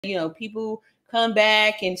you know, people come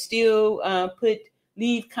back and still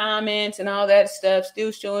leave comments and all that stuff,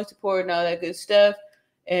 still showing support and all that good stuff.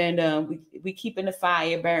 And we keeping the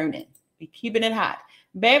fire burning. We keeping it hot.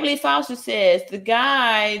 Beverly Foster says the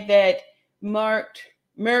guy that murked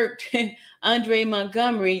Andre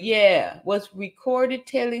Montgomery, was recorded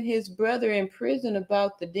telling his brother in prison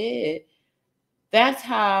about the dead. That's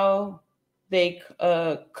how they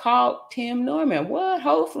caught Tim Norman. What?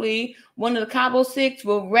 Hopefully one of the Cabo Six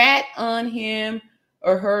will rat on him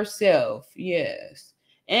or herself. Yes.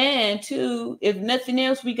 And two, if nothing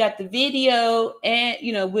else, we got the video and,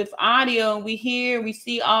 you know, with audio, we hear, we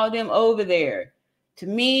see all them over there. To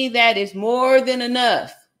me, that is more than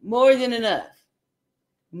enough. More than enough.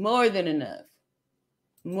 More than enough.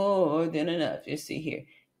 More than enough. Let's see here.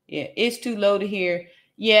 Yeah, it's too low to hear.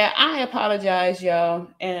 Yeah, I apologize, y'all.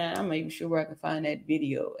 And I'm not even sure where I can find that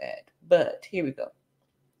video at. But here we go. All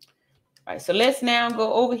right, so let's now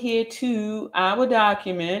go over here to our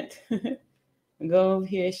document. Go over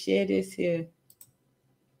here, share this here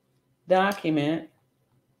document.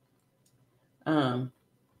 All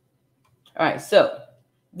right, so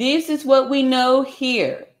this is what we know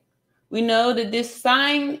here. We know that this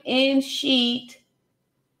sign-in sheet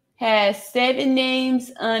has 7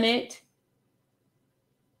 names on it.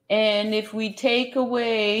 And if we take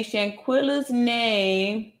away Shanquella's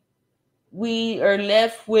name, we are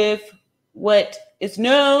left with what is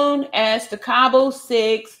known as the Cabo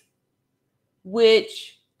Six,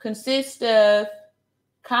 which consists of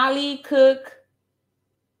Kali Cook,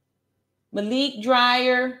 Malik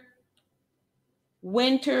Dreyer,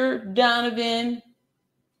 Winter Donovan,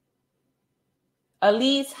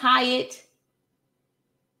 Elise Hyatt,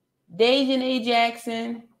 Dejanay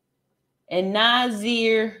Jackson, and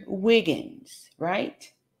Nazir Wiggins, right?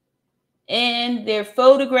 And their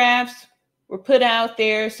photographs were put out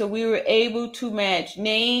there, so we were able to match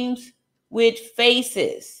names with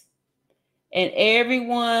faces. And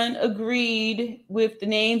everyone agreed with the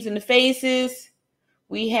names and the faces.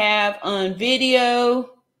 We have on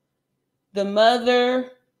video the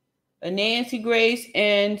mother, Nancy Grace,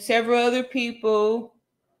 and several other people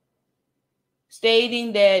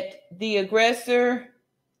stating that the aggressor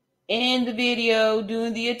in the video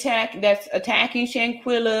doing the attack, that's attacking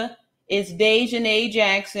Shanquella, is Dejanay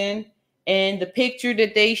Jackson. And the picture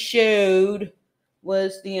that they showed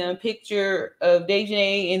was the picture of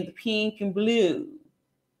Dejanay in the pink and blue.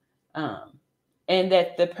 And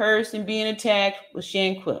that the person being attacked was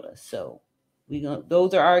Shanquella. So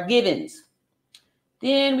those are our givens.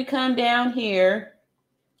 Then we come down here.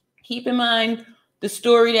 Keep in mind the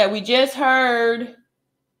story that we just heard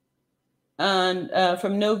on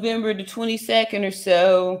from November the 22nd or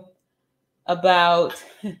so about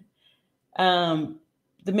the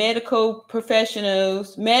medical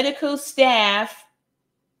professionals, medical staff,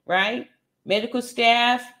 right? Medical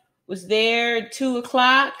staff was there at 2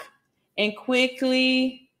 o'clock and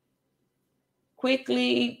quickly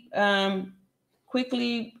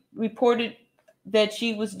reported that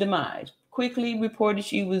she was demised. Quickly reported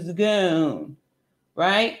she was gone,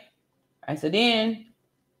 right? All right, so then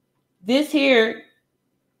this here,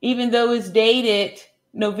 even though it's dated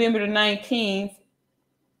November the 19th,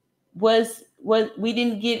 we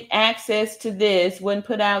didn't get access to this, wasn't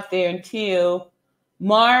put out there until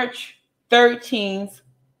March 13th,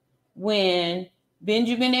 when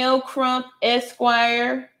Benjamin L. Crump,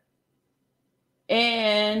 Esquire,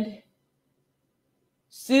 and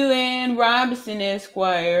Sue Ann Robinson,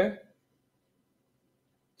 Esquire,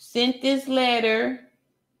 sent this letter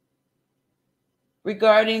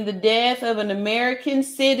regarding the death of an American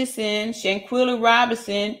citizen, Shanquella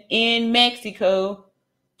Robinson, in Mexico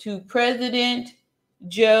to President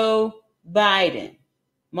Joe Biden,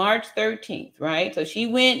 March 13th, right? So she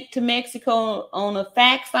went to Mexico on a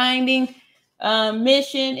fact-finding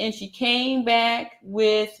mission, and she came back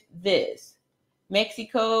with this.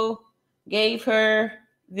 Mexico gave her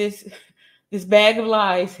this bag of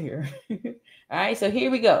lies here. All right, so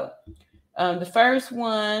here we go. The first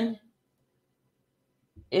one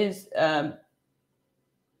is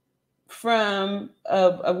from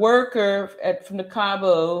a worker from the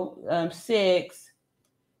Cabo Six,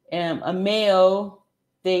 a male.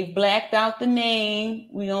 They've blacked out the name.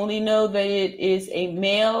 We only know that it is a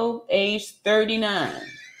male, age 39,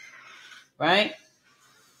 right?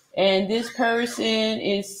 And this person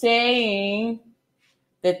is saying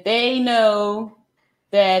that they know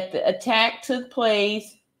that the attack took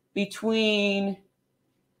place between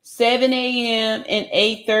 7 a.m. and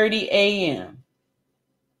 8:30 a.m.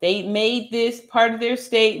 They made this part of their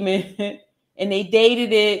statement and they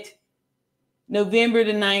dated it November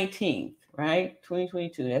the 19th, right?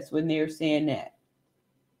 2022. That's when they're saying that.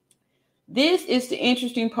 This is the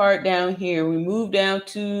interesting part down here. We move down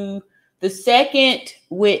to the second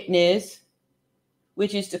witness,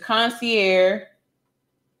 which is the concierge.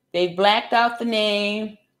 They blacked out the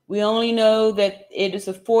name. We only know that it is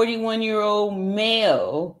a 41-year-old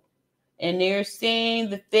male, and they're saying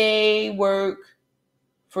that they work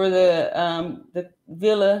for the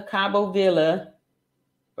Villa, Cabo Villa,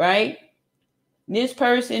 right? This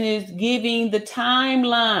person is giving the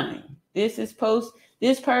timeline. This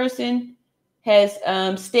person has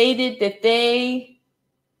stated that they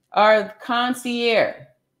are concierge,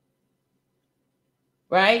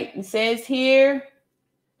 right? It says here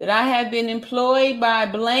that I have been employed by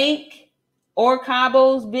blank or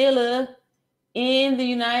Cabo's Villa in the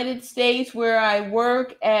United States, where I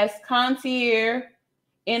work as concierge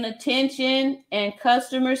in attention and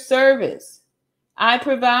customer service. I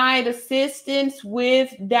provide assistance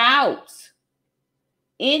with doubts,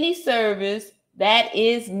 any service that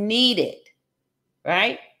is needed,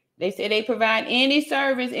 right? They say they provide any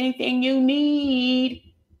service, anything you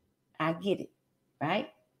need, I get it, right?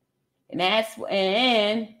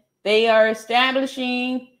 And they are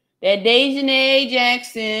establishing that Dejanay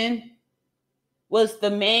Jackson was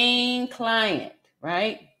the main client,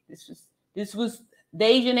 right? This was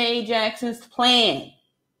Dejanay Jackson's plan,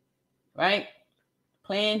 right?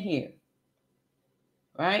 Plan here,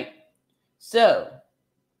 right? So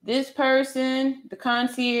this person, the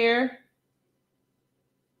concierge,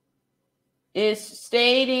 is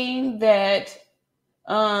stating that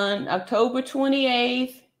on October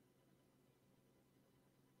 28th,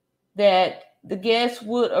 that the guests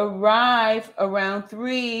would arrive around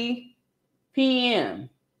 3 p.m.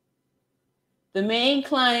 The main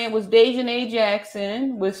client was Dejanay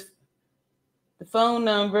Jackson, with the phone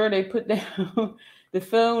number. They put down the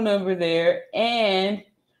phone number there. And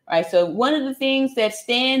all right, so one of the things that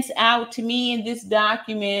stands out to me in this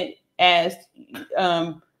document as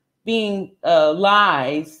being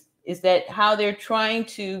lies is that how they're trying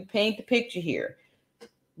to paint the picture here.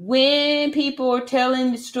 When people are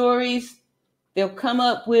telling the stories, they'll come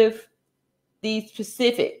up with these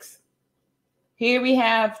specifics. Here we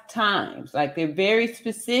have times, like they're very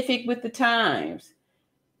specific with the times.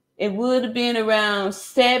 It would have been around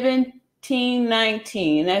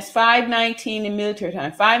 1719, that's 5:19 in military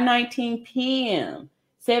time, 5:19 p.m.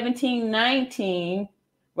 1719,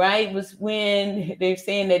 right, was when they're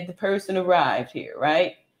saying that the person arrived here,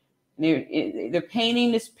 right? They're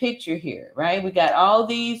painting this picture here, right? We got all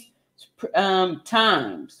these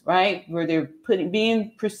times, right, where they're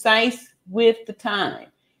being precise with the time.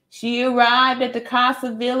 She arrived at the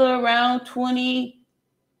Casa Villa around 20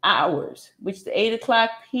 hours, which is 8 o'clock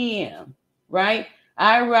p.m., right?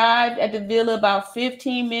 I arrived at the villa about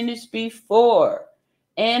 15 minutes before,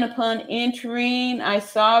 and upon entering, I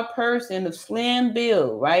saw a person of slim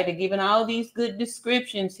build, right? They're giving all these good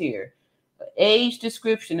descriptions here, age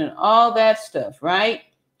description and all that stuff, right?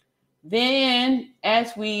 Then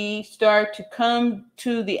as we start to come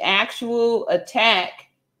to the actual attack,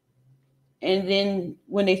 and then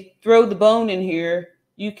when they throw the bone in here,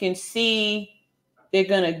 you can see they're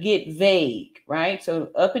going to get vague, right? So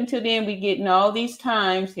up until then, we're getting all these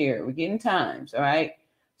times here. We're getting times, all right?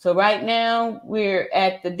 So right now, we're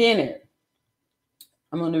at the dinner.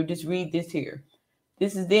 I'm going to just read this here.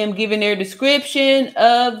 This is them giving their description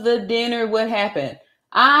of the dinner, what happened.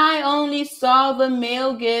 I only saw the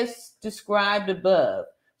male guests described above.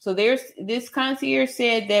 So this concierge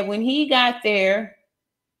said that when he got there,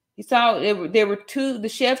 he saw there were two. The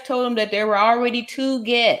chef told him that there were already 2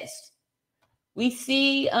 guests. We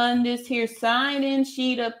see on this here sign-in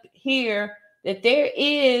sheet up here that there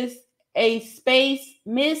is a space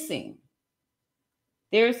missing.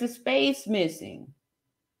 There's a space missing.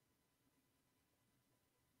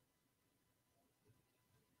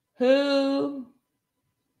 Who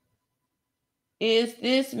is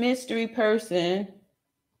this mystery person,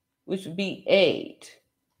 which would be 8?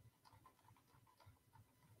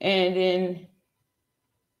 And then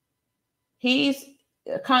he's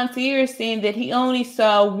a concierge saying that he only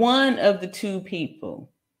saw one of the 2 people.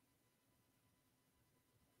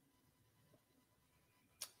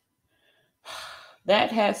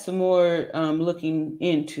 That has some more looking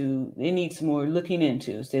into. It needs some more looking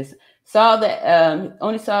into. It says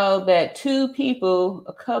only saw that 2 people,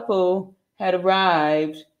 a couple, had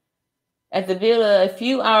arrived at the villa a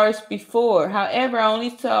few hours before. However, I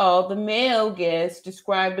only saw the male guests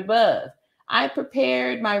described above. I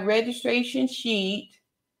prepared my registration sheet,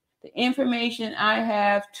 the information I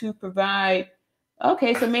have to provide.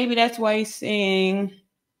 Okay, so maybe that's why he's saying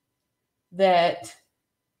that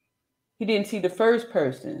he didn't see the first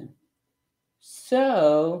person.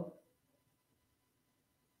 So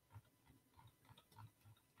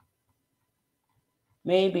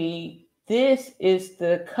maybe this is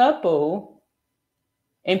the couple,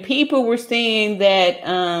 and people were saying that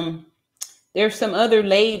there's some other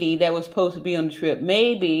lady that was supposed to be on the trip.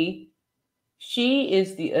 Maybe she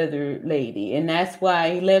is the other lady, and that's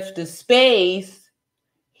why he left the space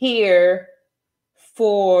here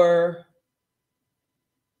for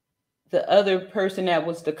the other person that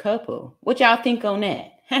was the couple. What y'all think on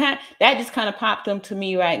that? That just kind of popped up to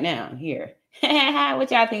me right now here.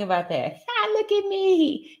 What y'all think about that? Look at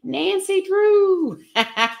me, Nancy Drew. All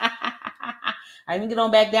right, let me get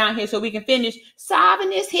on back down here so we can finish solving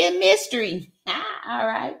this here mystery. All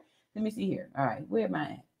right, let me see here. All right, where am I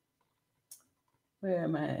at? Where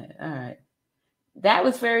am I at? All right. That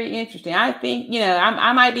was very interesting. I think,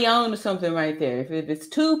 I might be on to something right there. If it's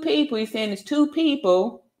two people, he's saying it's two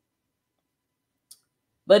people,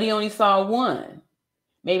 but he only saw one.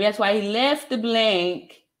 Maybe that's why he left the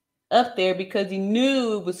blank up there, because he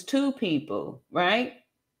knew it was two people, right?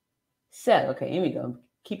 So, okay, here we go.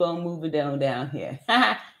 Keep on moving down here.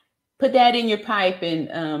 Put that in your pipe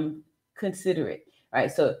and consider it. All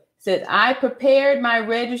right, so it says, I prepared my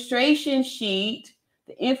registration sheet,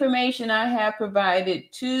 the information I have provided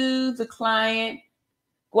to the client,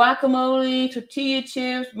 guacamole, tortilla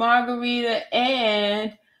chips, margarita,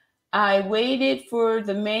 and I waited for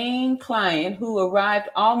the main client, who arrived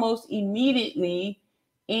almost immediately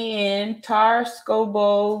in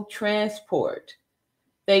Tarscobo Transport.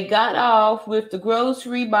 They got off with the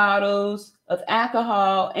grocery bottles of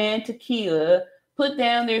alcohol and tequila, put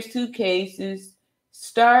down their suitcases,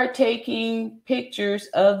 start taking pictures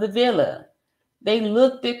of the villa. They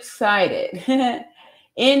looked excited.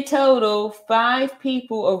 In total, 5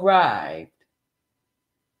 people arrived.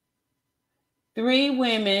 3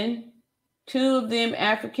 women, 2 of them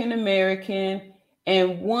African American,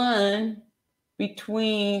 and 1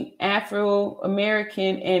 between Afro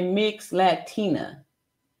American and mixed Latina.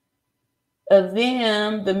 Of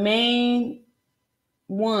them, the main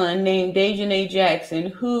one named Dejanay Jackson,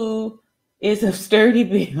 who is of sturdy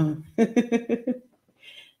build,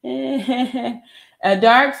 a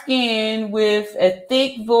dark skin with a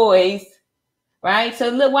thick voice, right? So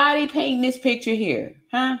look, why are they painting this picture here?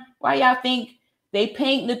 Why y'all think they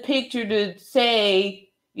paint the picture to say,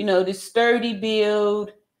 the sturdy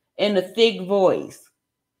build and the thick voice?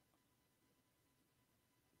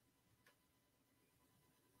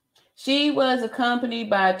 She was accompanied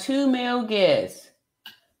by 2 male guests.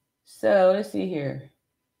 So let's see here.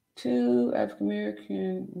 2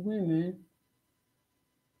 African-American women.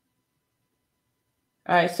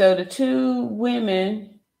 All right, so the 2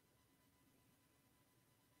 women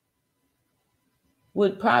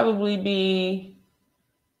would probably be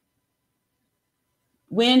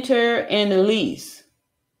Winter and Elise,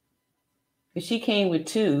 because she came with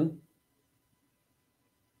 2.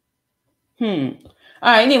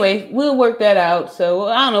 All right, anyway, we'll work that out. So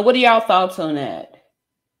I don't know. What are y'all thoughts on that?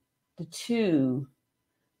 The 2.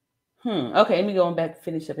 Okay, let me go on back to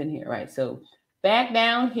finish up in here. Right. So back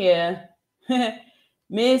down here,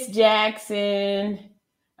 Miss Jackson.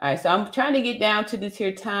 All right, so I'm trying to get down to this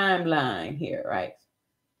here timeline here, right?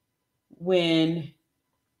 When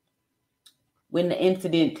the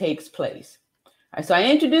incident takes place. All right, so I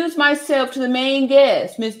introduced myself to the main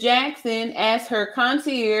guest. Miss Jackson asked her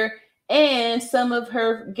concierge and some of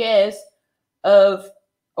her guests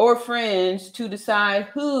or friends to decide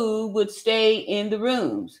who would stay in the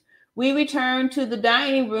rooms. We returned to the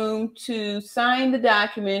dining room to sign the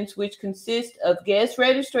documents, which consist of guest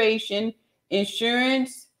registration,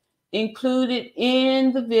 insurance included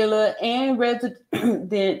in the villa, and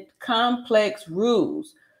resident complex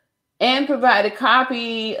rules, and provide a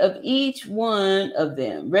copy of each one of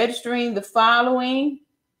them, registering the following: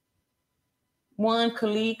 1,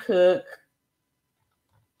 Khalid Cook.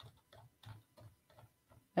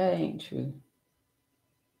 That ain't true.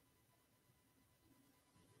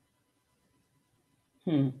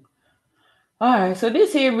 All right, so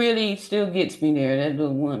this here really still gets me there, that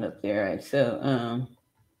little 1 up there. All right, so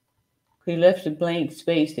he left a blank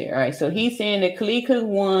space there. All right, so he's saying that Khalid Cook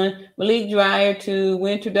 1, Malik Dreyer 2,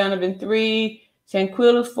 Winter Donovan 3,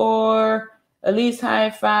 Shanquella 4, Elise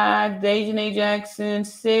Hyde 5, Dejanay Jackson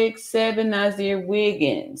 6, 7, Nazir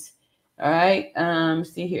Wiggins. All right,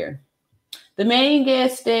 see here. The main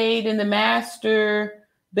guest stayed in the master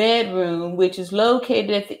bedroom, which is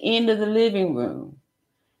located at the end of the living room.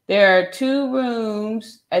 There are 2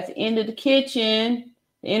 rooms at the end of the kitchen,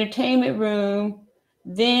 the entertainment room,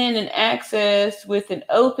 then an access with an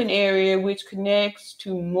open area which connects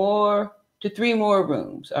to 3 more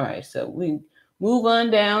rooms. All right, so we move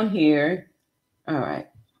on down here. All right.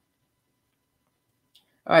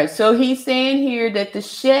 All right, so he's saying here that the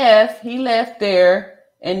chef, he left there,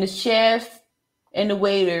 and the chef and the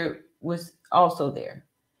waiter was also there.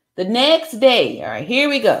 The next day, all right, here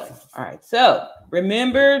we go. All right, so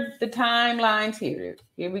remember the timelines here.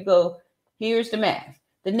 Here we go. Here's the math.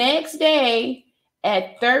 The next day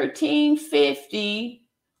at 1350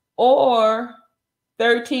 or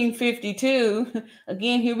 1352,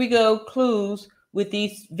 again, here we go, clues with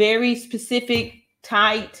these very specific,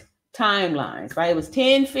 tight timelines, right? It was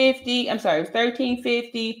 1050, I'm sorry, it was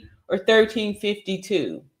 1350 or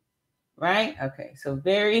 1352, right? Okay, so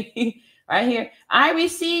very, right here. I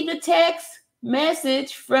received a text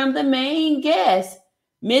message from the main guest,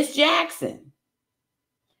 Miss Jackson,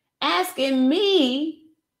 asking me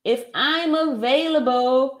if I'm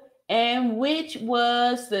available and which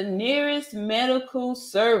was the nearest medical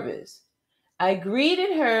service. I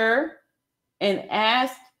greeted her and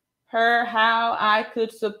asked her how I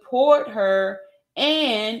could support her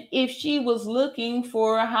and if she was looking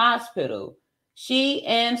for a hospital. She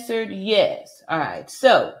answered yes. All right,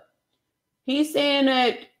 so he's saying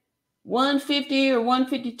that 150 or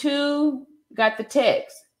 152 got the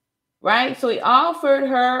text, right? So he offered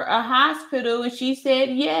her a hospital and she said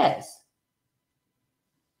yes.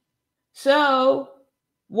 So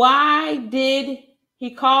why did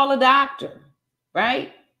he call a doctor,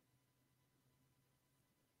 right?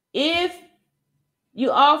 If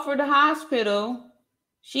you offered a hospital,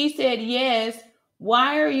 she said yes,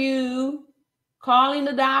 why are you calling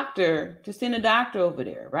the doctor to send a doctor over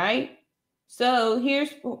there, right? So here's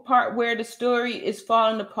the part where the story is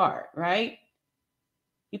falling apart, right?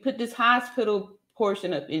 You put this hospital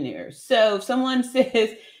portion up in there. So if someone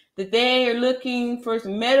says that they are looking for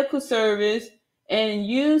some medical service and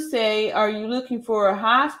you say, are you looking for a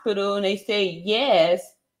hospital? And they say yes,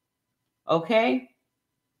 okay?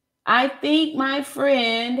 I think my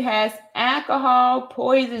friend has alcohol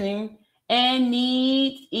poisoning and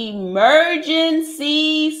needs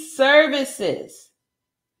emergency services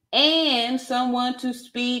and someone to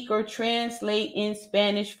speak or translate in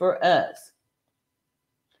Spanish for us.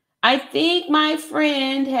 I think my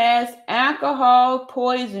friend has alcohol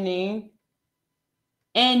poisoning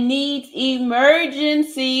and needs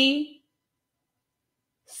emergency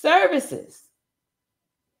services.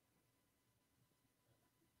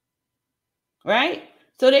 Right?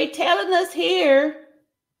 So they telling us here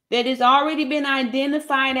that it's already been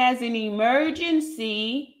identified as an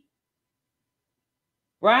emergency,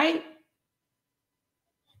 right?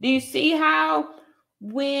 Do you see how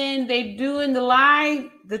when they're doing the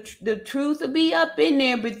lie, the truth will be up in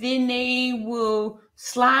there, but then they will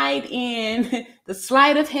slide in the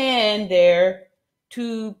sleight of hand there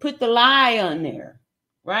to put the lie on there,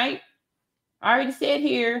 right? I already said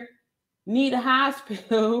here, need a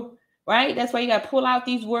hospital, right? That's why you got to pull out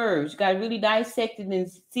these words. You got to really dissect it and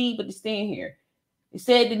see what it's saying here. It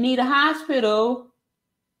said to need a hospital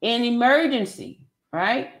in emergency,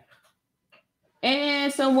 right?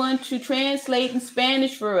 And someone to translate in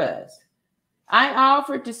Spanish for us. I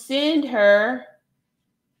offered to send her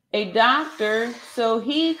a doctor so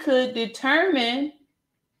he could determine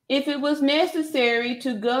if it was necessary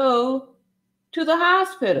to go to the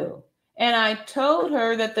hospital. And I told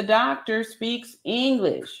her that the doctor speaks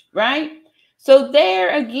English, right? So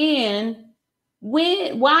there again,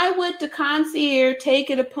 why would the concierge take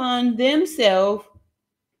it upon themselves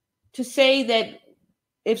to say that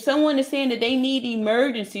if someone is saying that they need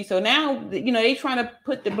emergency, so now, they trying to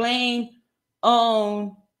put the blame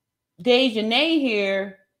on Dejanay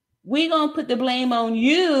here. We're going to put the blame on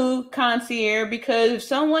you, concierge, because if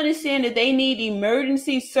someone is saying that they need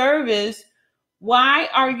emergency service, why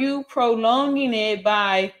are you prolonging it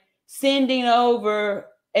by sending over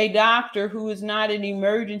a doctor who is not an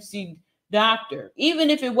emergency doctor?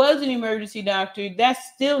 Even if it was an emergency doctor,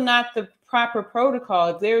 that's still not the proper protocol.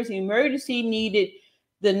 If there's an emergency needed,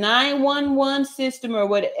 the 911 system or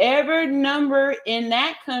whatever number in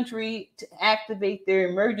that country to activate their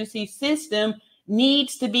emergency system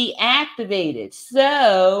needs to be activated.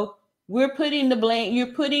 So you're putting the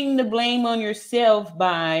blame on yourself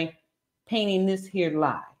by painting this here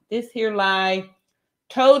lie. This here lie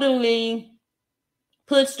totally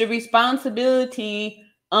puts the responsibility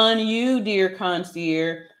on you, dear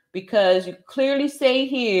concierge, because you clearly say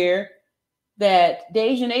here that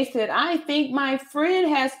Dejanay said, I think my friend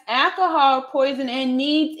has alcohol poison and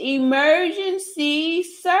needs emergency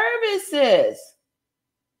services.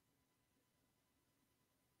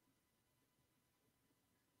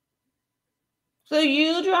 So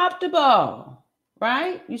you dropped the ball,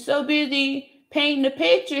 right? You're so busy painting the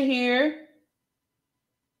picture here.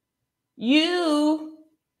 You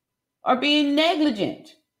are being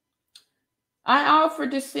negligent. I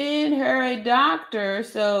offered to send her a doctor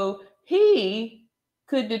so he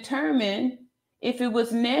could determine if it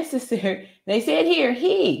was necessary. They said here,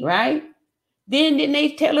 he, right? Then didn't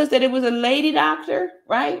they tell us that it was a lady doctor,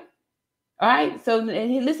 right? All right. So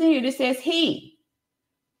listen here. This says he.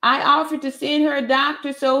 I offered to send her a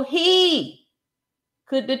doctor so he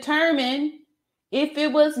could determine if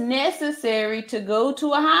it was necessary to go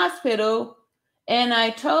to a hospital. And I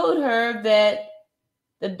told her that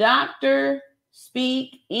the doctor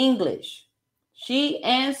speak English. She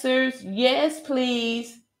answers, yes,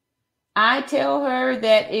 please. I tell her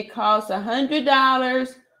that it costs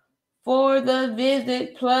 $100 for the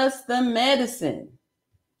visit plus the medicine.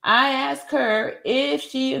 I ask her if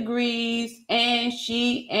she agrees, and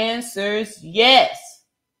she answers yes,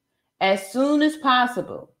 as soon as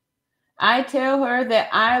possible. I tell her that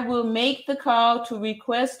I will make the call to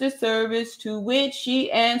request the service, to which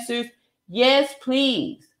she answers, yes,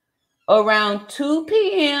 please. Around 2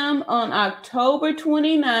 p.m. on October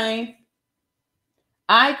 29th,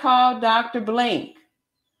 I call Dr. Blank,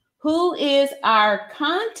 who is our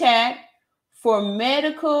contact for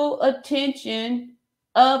medical attention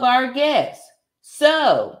of our guests.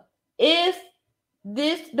 So if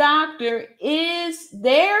this doctor is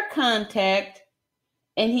their contact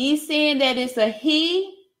and he's saying that it's a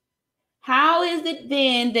he, how is it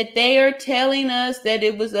then that they are telling us that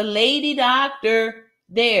it was a lady doctor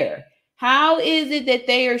there? How is it that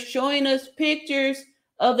they are showing us pictures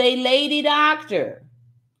of a lady doctor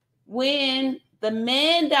when the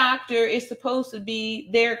man doctor is supposed to be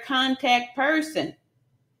their contact person?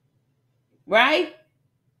 Right?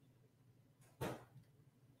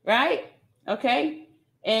 Right? Okay.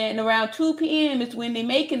 And around 2 p.m. is when they're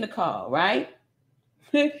making the call, right?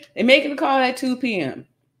 They're making the call at 2 p.m.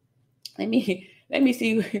 Let me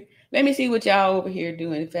see what y'all over here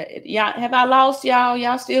doing. Y'all, have I lost y'all?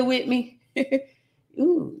 Y'all still with me?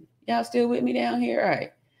 Ooh, y'all still with me down here? All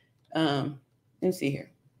right. Let me see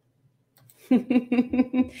here.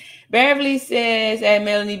 Beverly says at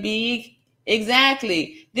Melanie B,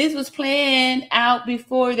 exactly. This was planned out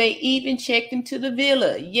before they even checked into the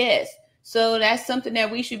villa. Yes. So that's something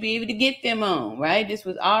that we should be able to get them on, right? This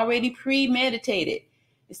was already premeditated.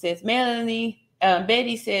 It says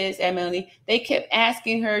Betty says at Melanie, they kept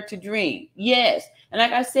asking her to drink. Yes. And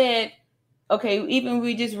like I said, okay, even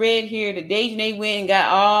we just read here that they went and got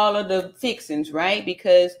all of the fixings, right?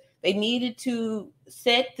 Because they needed to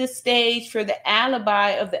set the stage for the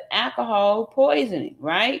alibi of the alcohol poisoning,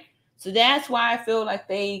 right? So that's why I feel like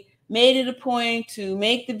they made it a point to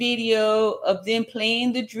make the video of them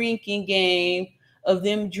playing the drinking game, of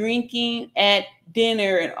them drinking at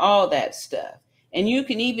dinner and all that stuff. And you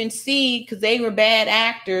can even see, because they were bad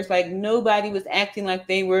actors, like nobody was acting like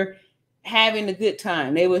they were having a good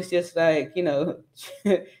time. They was just like,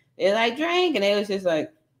 they like drank, and they was just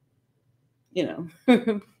like,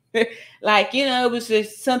 like, it was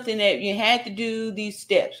just something that you had to do these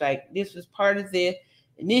steps. Like this was part of the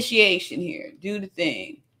initiation here. Do the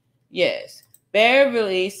thing. Yes.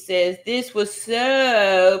 Beverly says this was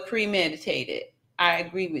so premeditated. I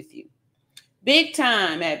agree with you. Big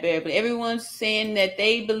time at Beverly. Everyone's saying that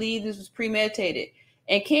they believe this was premeditated.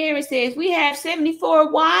 And Karen says, we have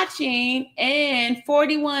 74 watching and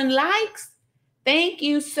 41 likes. Thank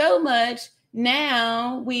you so much.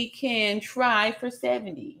 Now we can try for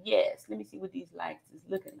 70. Yes. Let me see what these likes is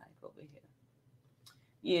looking like over here.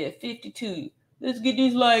 Yeah, 52. Let's get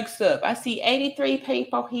these likes up. I see 83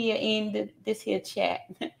 people here in this here chat.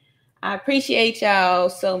 I appreciate y'all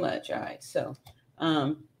so much. All right. So,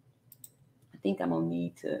 I think I'm going to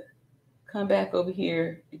need to come back over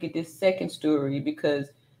here to get this second story, because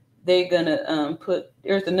they're going to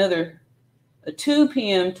there's a 2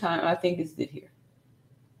 p.m. time. I think it's it here.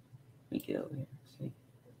 Let me get over here. See.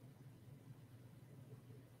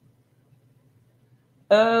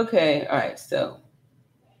 Okay. All right. So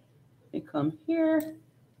let me come here.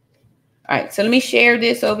 All right. So let me share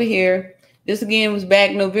this over here. This again was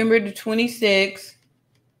back November the 26th.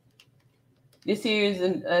 This here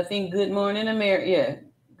is, I think, Good Morning America. Yeah.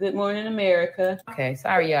 Good Morning America. Okay.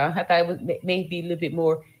 Sorry, y'all. I thought it was maybe a little bit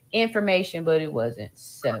more information, but it wasn't.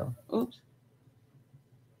 So, oops.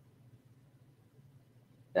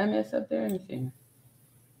 Did I mess up there? Let me see.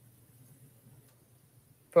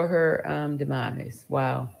 For her demise.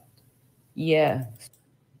 Wow. Yeah.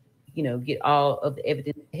 Get all of the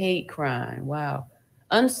evidence. Hate crime. Wow.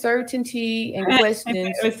 Uncertainty and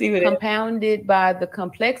questions compounded by the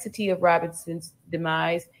complexity of Robinson's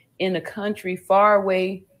demise in a country far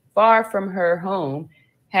from her home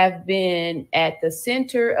have been at the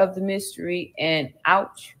center of the mystery and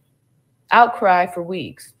outcry for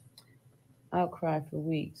weeks. Outcry for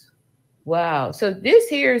weeks. Wow. So this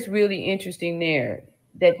here is really interesting there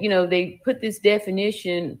that, they put this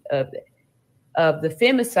definition of the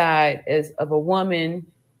femicide as of a woman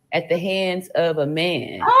at the hands of a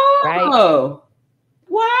man, right? Oh,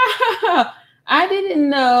 wow. I didn't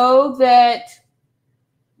know that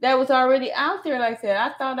that was already out there like that.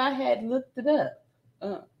 I thought I had looked it up.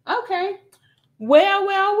 Okay. Well,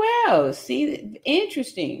 well, well. See,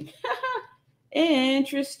 interesting.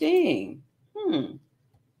 Interesting.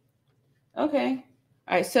 Okay.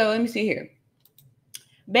 All right. So let me see here.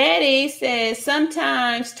 Betty says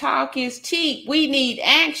sometimes talk is cheap. We need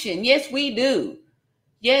action. Yes, we do.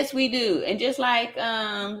 Yes, we do. And just like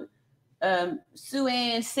Sue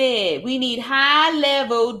Ann said, we need high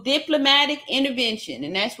level diplomatic intervention.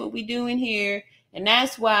 And that's what we're doing here. And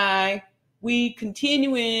that's why we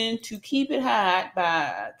continuing to keep it hot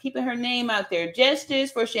by keeping her name out there.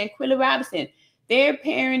 Justice for Shanquella Robinson. Their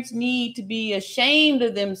parents need to be ashamed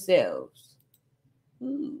of themselves.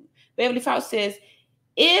 Ooh. Beverly Fox says,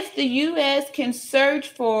 if the U.S. can search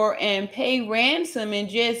for and pay ransom in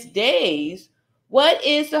just days, what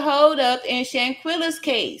is the holdup in Shanquella's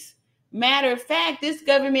case? Matter of fact, this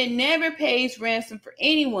government never pays ransom for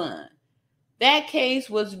anyone. That case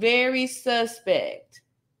was very suspect.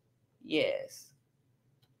 Yes.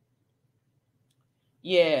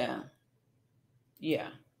 Yeah.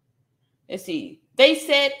 Let's see. They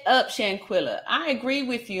set up Shanquella. I agree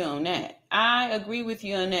with you on that.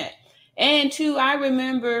 And two, I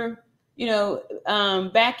remember,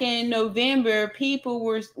 back in November,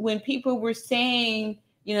 when people were saying,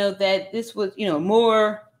 that this was,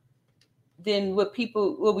 more than what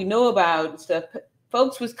we know about and stuff.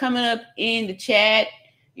 Folks was coming up in the chat,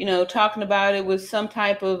 talking about it was some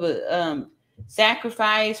type of a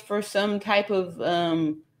sacrifice for some type of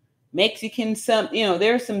Mexican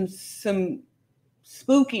there's some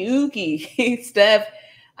spooky ooky stuff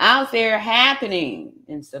out there happening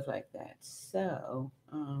and stuff like that. So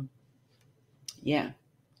yeah,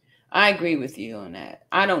 I agree with you on that.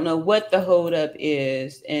 I don't know what the holdup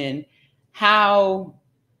is and how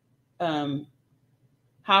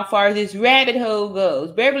far this rabbit hole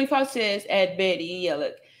goes. Beverly Fox says at Betty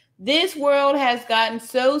Yellock, this world has gotten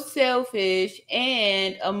so selfish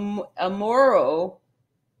and immoral.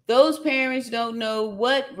 Those parents don't know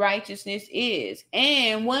what righteousness is.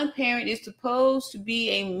 And one parent is supposed to be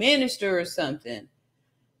a minister or something.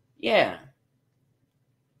 Yeah.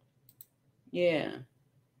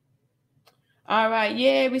 All right.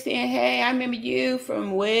 Yeah, we're saying, hey, I remember you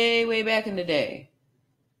from way, way back in the day.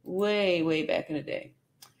 Way, way back in the day.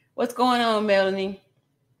 What's going on, Melanie?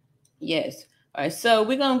 Yes. All right. So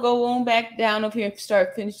we're going to go on back down up here and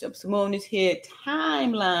start finishing up some more on this here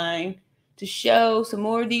timeline to show some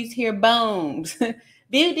more of these here bones.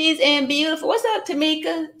 Beauties and beautiful. What's up,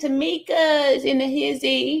 Tamika? Tamika is in the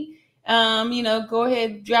hizzy. Go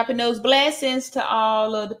ahead, dropping those blessings to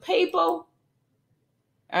all of the people.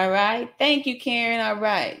 All right. Thank you, Karen. All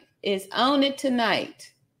right. It's on it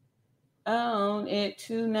tonight. On it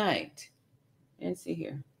tonight. Let's see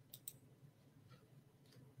here.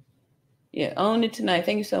 Yeah, on it tonight.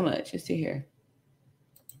 Thank you so much. Let's see here.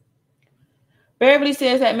 Beverly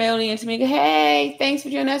says that Melody and Tamika, hey, thanks for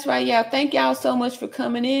joining us. Right, y'all. Thank y'all so much for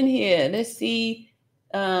coming in here. Let's see.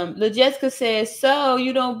 La Jessica says, so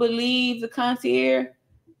you don't believe the concierge?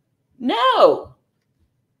 No.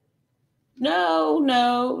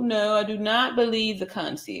 I do not believe the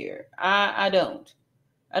concierge. I don't.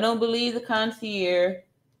 I don't believe the concierge,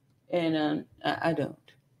 and I don't.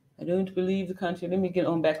 I don't believe the concierge. Let me get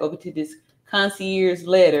on back over to this concierge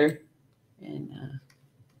letter, and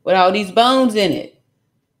with all these bones in it.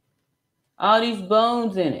 All these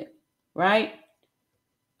bones in it, right?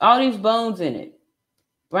 All these bones in it,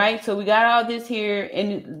 right? So we got all this here,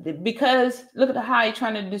 and because look at how you're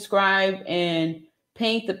trying to describe and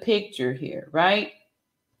paint the picture here, right?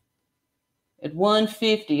 At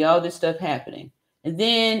 1:50, all this stuff happening. And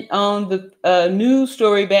then on the news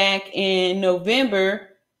story back in November,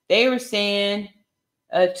 they were saying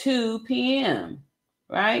 2 p.m.,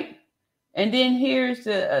 right? And then here's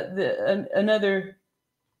another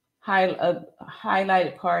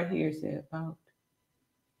highlighted part here is about.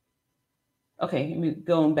 Okay, let me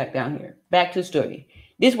going back down here. Back to the story.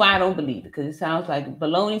 This is why I don't believe it, because it sounds like a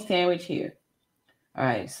bologna sandwich here. All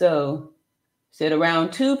right, so said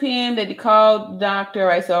around 2 p.m. that they called the doctor. All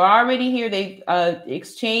right, so already here they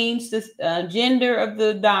exchanged the gender of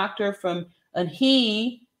the doctor from a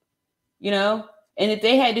he, and if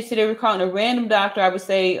they had to sit there calling a random doctor, I would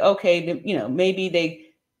say, okay, maybe they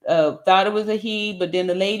thought it was a he, but then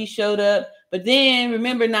the lady showed up. But then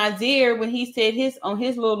remember Nazir, when he said on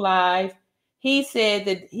his little live, he said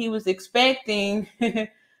that he was expecting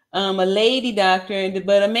a lady doctor,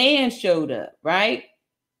 but a man showed up, right?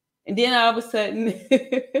 And then all of a sudden,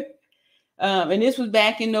 and this was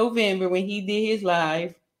back in November when he did his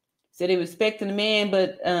live. So they were expecting a man,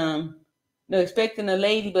 but no, expecting a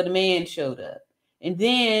lady, but a man showed up. And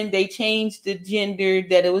then they changed the gender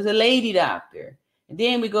that it was a lady doctor. And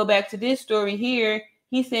then we go back to this story here.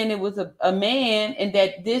 He's saying it was a man, and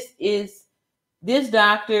that this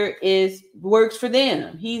doctor works for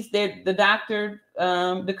them. He's the doctor,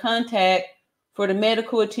 the contact for the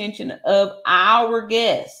medical attention of our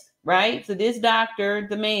guests, right? So this doctor,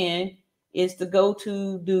 the man, is the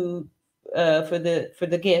go-to dude for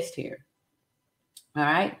the guest here. All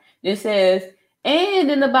right. It says,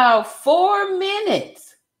 and in about 4 minutes,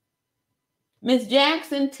 Miss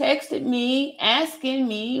Jackson texted me asking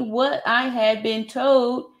me what I had been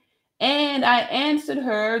told, and I answered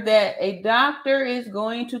her that a doctor is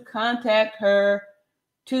going to contact her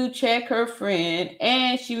to check her friend,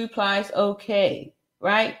 and she replies, okay,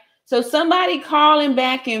 right? So somebody calling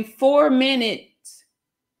back in 4 minutes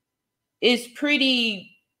is pretty,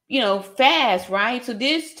 fast, right? So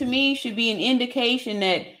this to me should be an indication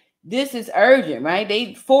that this is urgent,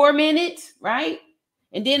 right? 4 minutes, right?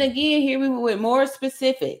 And then again, here we were with more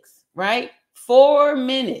specifics, right? 4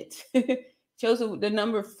 minutes. Shows the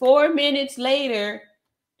number 4 minutes later,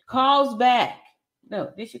 calls back.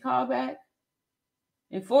 No, did she call back?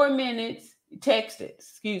 In 4 minutes, texted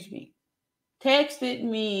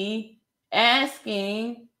me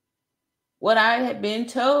asking what I had been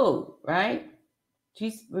told, right?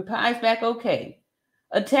 She replies back, okay.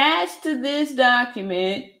 Attached to this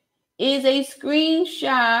document is a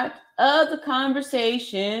screenshot of the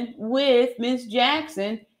conversation with Miss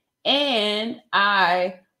Jackson and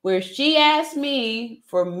I, where she asked me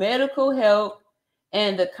for medical help,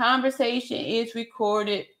 and the conversation is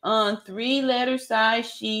recorded on 3-letter size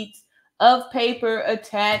sheets of paper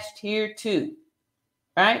attached here too.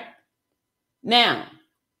 Right? Now,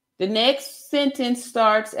 the next sentence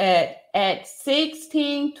starts at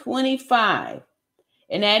 16:25,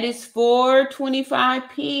 and that is 4:25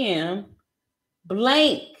 p.m.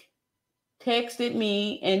 Blank texted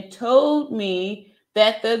me and told me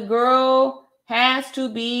that the girl has to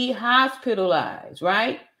be hospitalized,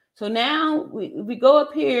 right? So now we go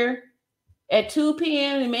up here at 2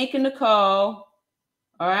 p.m. and making the call,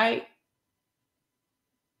 all right?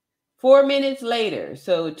 4 minutes later,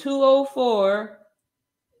 so 2:04,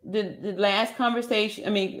 the last conversation,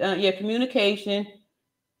 communication.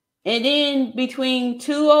 And then between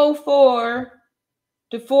 2:04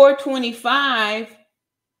 to 4:25,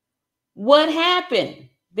 what happened?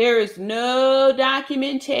 There is no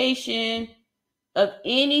documentation of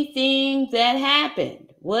anything that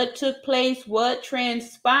happened. What took place, what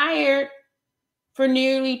transpired for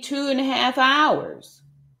nearly 2.5 hours,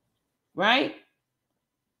 right?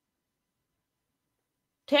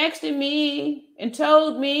 Texted me and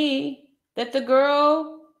told me that the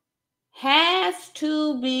girl has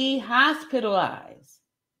to be hospitalized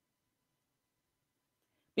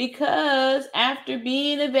because after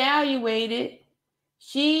being evaluated,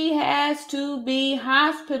 she has to be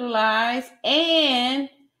hospitalized, and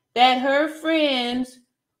that her friends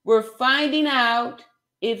were finding out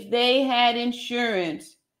if they had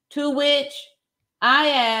insurance, to which I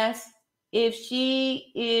asked if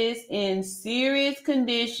she is in serious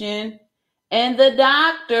condition, and the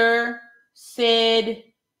doctor said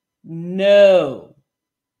no.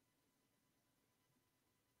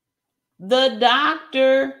 The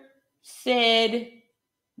doctor said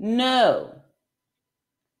no.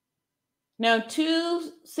 Now,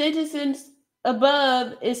 2 sentences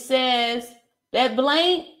above, it says that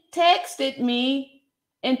Blank texted me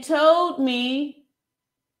and told me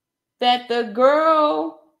that the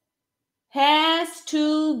girl has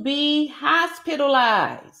to be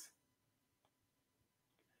hospitalized.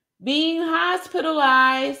 Being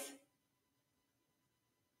hospitalized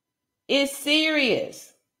is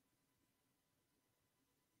serious,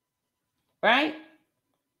 right?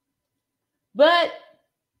 But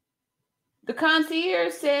the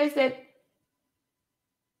concierge says that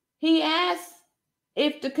he asked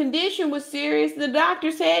if the condition was serious. The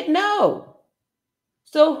doctor said no.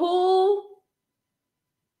 So who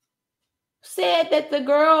said that the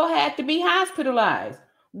girl had to be hospitalized?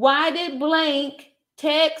 Why did Blank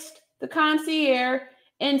text the concierge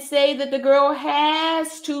and say that the girl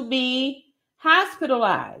has to be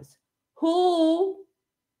hospitalized? Who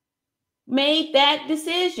made that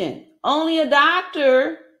decision? Only a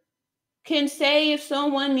doctor can say if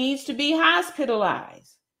someone needs to be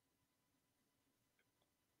hospitalized.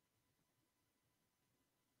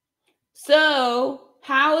 So,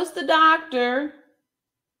 how is the doctor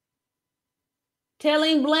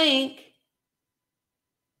telling blank,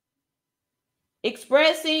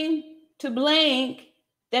 expressing to blank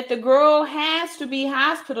that the girl has to be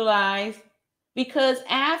hospitalized because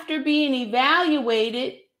after being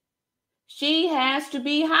evaluated, she has to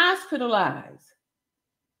be hospitalized.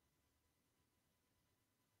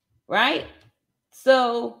 Right?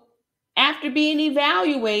 So after being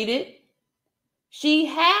evaluated, she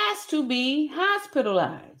has to be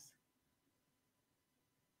hospitalized.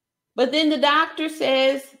 But then the doctor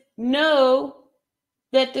says, no,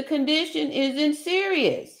 that the condition isn't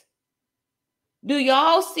serious. Do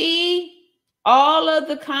y'all see all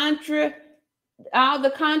the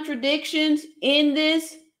contradictions in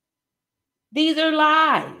this? These are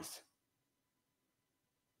lies.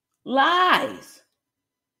 Lies.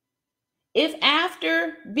 If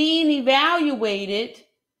after being evaluated,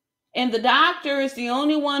 and the doctor is the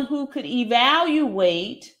only one who could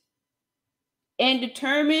evaluate and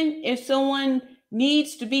determine if someone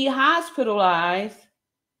needs to be hospitalized,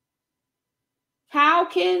 how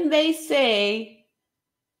can they say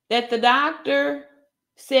that the doctor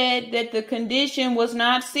said that the condition was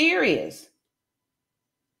not serious?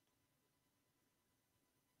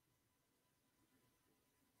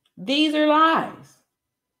 These are lies.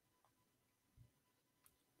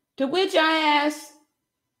 To which I ask,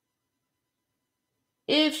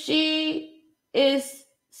 if she is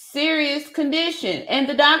serious condition, and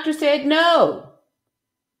the doctor said no,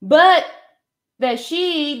 but that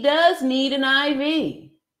she does need an IV,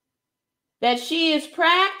 that she is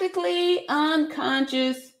practically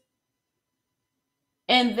unconscious,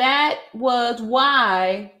 and that was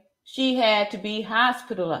why she had to be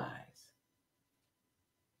hospitalized.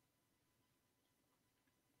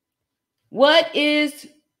 What is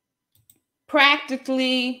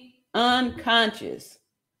practically unconscious?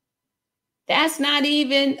 That's not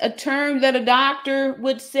even a term that a doctor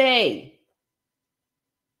would say.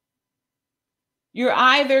 You're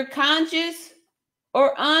either conscious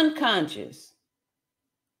or unconscious.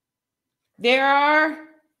 There are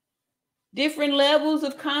different levels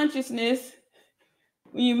of consciousness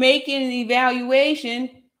when you're making an evaluation,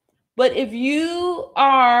 but if you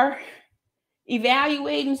are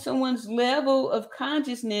evaluating someone's level of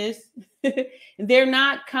consciousness, they're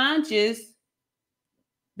not conscious,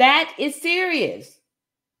 that is serious.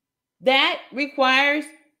 That requires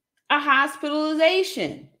a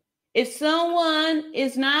hospitalization. If someone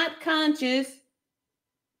is not conscious,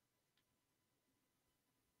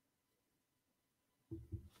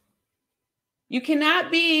 you cannot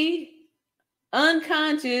be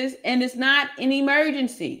unconscious and it's not an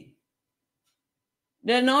emergency.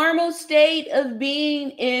 The normal state of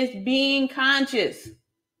being is being conscious.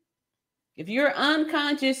 If you're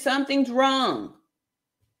unconscious, something's wrong.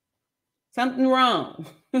 Something wrong.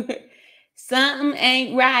 Something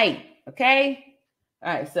ain't right. Okay?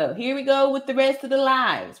 All right, so here we go with the rest of the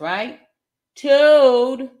lies, right?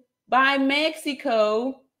 Told by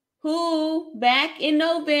Mexico, who back in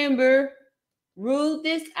November ruled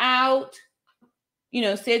this out,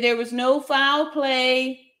 said there was no foul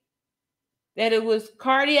play, that it was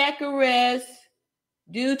cardiac arrest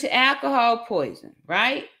due to alcohol poison,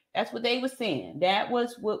 right? That's what they were saying. That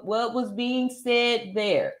was what was being said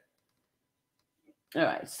there. All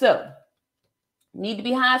right, so need to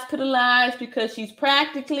be hospitalized because she's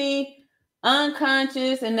practically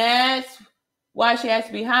unconscious, and that's why she has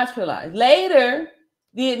to be hospitalized. Later,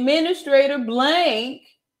 the administrator blank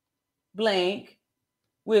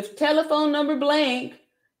with telephone number blank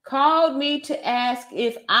called me to ask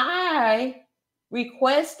if I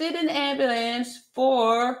requested an ambulance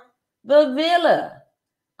for the villa.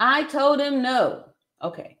 I told him no.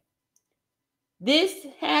 Okay. This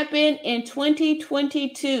happened in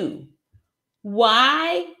 2022.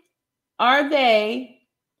 Why are they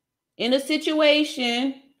in a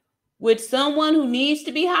situation with someone who needs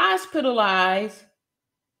to be hospitalized,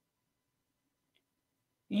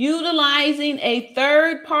 utilizing a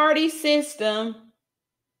third-party system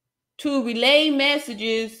to relay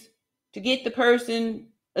messages to get the person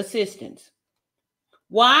assistance?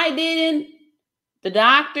 Why didn't the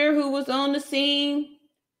doctor who was on the scene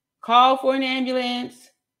call for an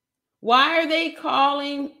ambulance? Why are they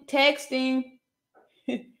texting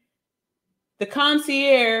the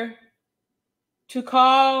concierge to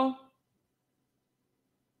call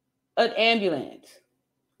an ambulance?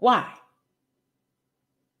 Why?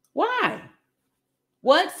 Why?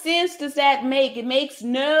 What sense does that make? It makes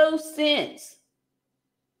no sense.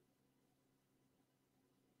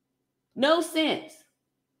 No sense.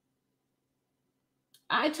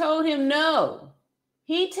 I told him no.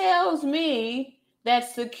 He tells me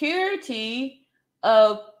that security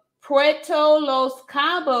of Puerto Los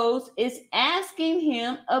Cabos is asking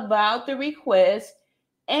him about the request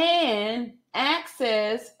and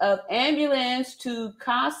access of ambulance to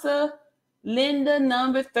Casa Linda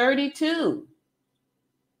number 32.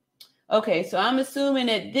 Okay, so I'm assuming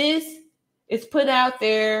that this is put out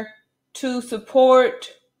there to support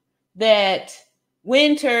that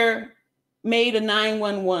Winter made a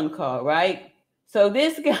 911 call, right? So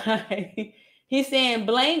this guy, he's saying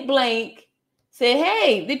blank blank, said,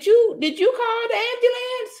 hey, did you call the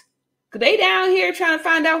ambulance? Because they down here trying to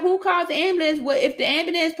find out who called the ambulance. What if the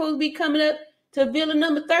ambulance supposed to be coming up to villa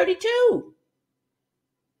number 32?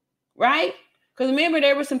 Right? Because remember,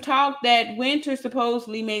 there was some talk that Winter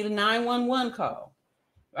supposedly made a 911 call.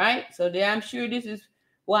 Right? So I'm sure this is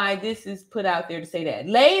why this is put out there to say that.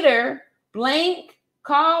 Later, blank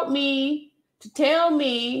called me to tell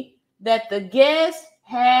me that the guest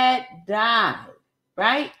had died.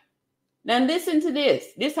 Right? Now listen to this.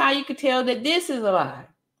 This is how you could tell that this is a lie.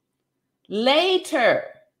 Later,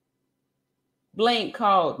 blank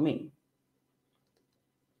called me.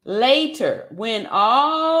 Later, when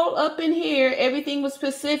all up in here, everything was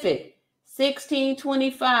specific.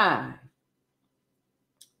 16:25,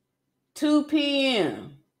 2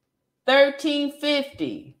 p.m.,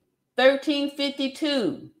 13:50,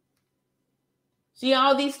 13:52. See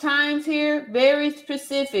all these times here? Very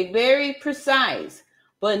specific, very precise.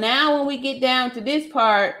 But now when we get down to this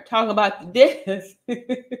part, talking about the death,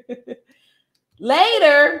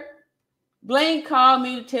 later, blank called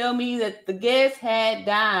me to tell me that the guest had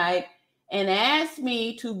died and asked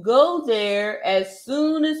me to go there as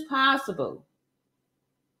soon as possible.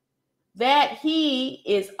 That he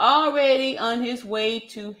is already on his way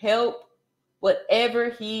to help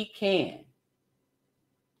whatever he can.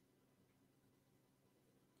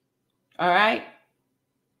 All right?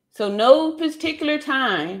 So no particular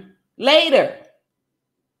time. Later.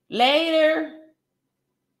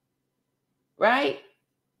 Right?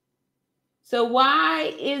 So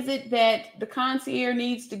why is it that the concierge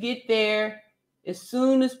needs to get there as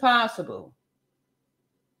soon as possible?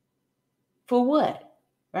 For what?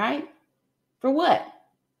 Right? For what?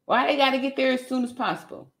 Why they got to get there as soon as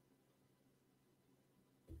possible?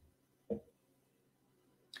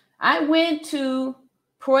 I went to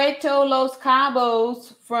Puerto Los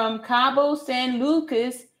Cabos from Cabo San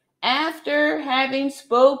Lucas after having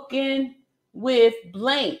spoken with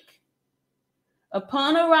blank.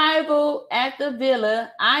 Upon arrival at the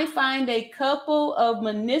villa, I find a couple of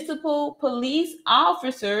municipal police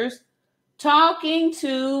officers talking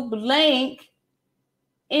to blank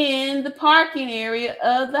in the parking area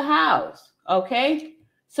of the house. Okay?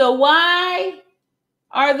 So why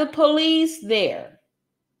are the police there?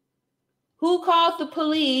 Who called the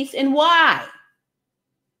police and why?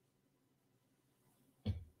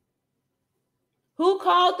 Who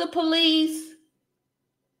called the police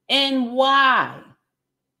and why?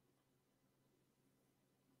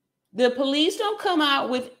 The police don't come out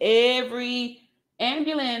with every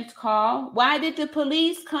ambulance call. Why did the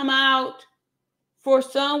police come out for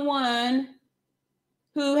someone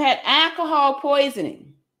who had alcohol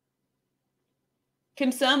poisoning?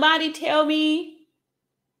 Can somebody tell me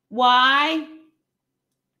why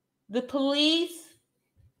the police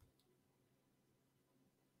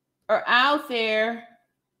are out there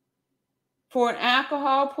for an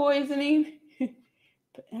alcohol poisoning?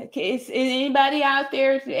 Is anybody out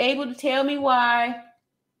there able to tell me why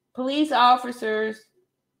police officers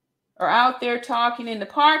are out there talking in the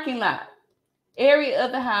parking lot area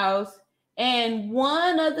of the house, and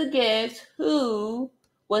one of the guests who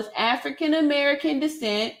was African American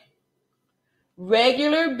descent,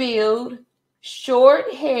 regular build,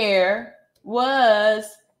 short hair, was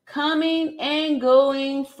coming and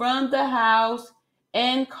going from the house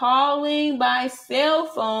and calling by cell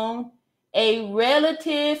phone a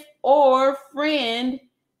relative or friend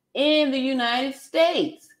in the United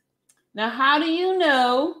States? Now, how do you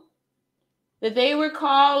know that they were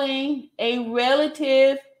calling a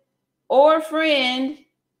relative or friend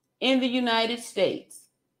in the United States?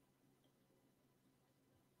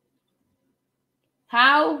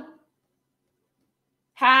 How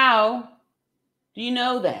do you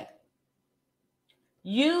know that?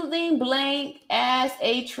 Using blank as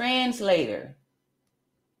a translator.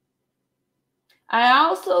 I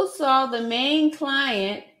also saw the main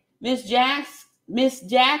client, Miss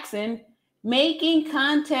Jackson, making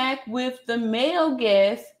contact with the male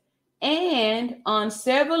guest and on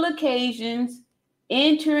several occasions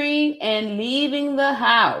entering and leaving the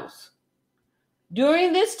house.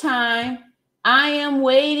 During this time, I am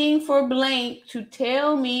waiting for blank to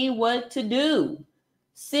tell me what to do,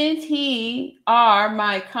 since he are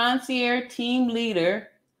my concierge team leader.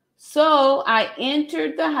 So I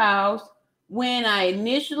entered the house. When I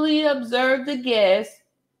initially observed the guests,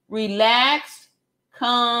 relaxed,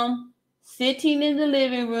 calm, sitting in the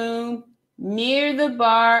living room near the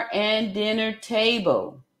bar and dinner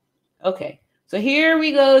table. Okay, so here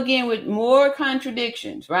we go again with more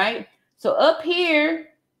contradictions, right? So up here,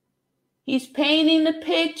 he's painting the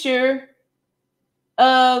picture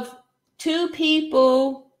of two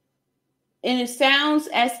people, and it sounds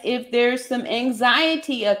as if there's some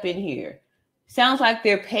anxiety up in here. Sounds like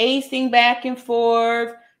they're pacing back and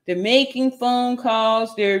forth. They're making phone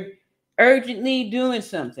calls. They're urgently doing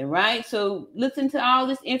something, right? So listen to all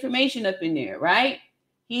this information up in there, right?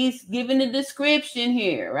 He's giving a description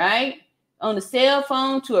here, right? On the cell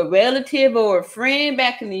phone to a relative or a friend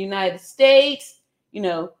back in the United States. You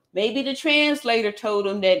know, maybe the translator told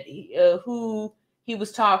him that who he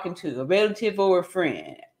was talking to, a relative or a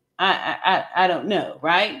friend. I don't know,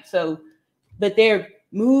 right? So, but they're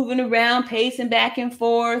moving around, pacing back and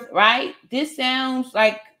forth, right? This sounds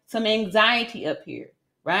like some anxiety up here,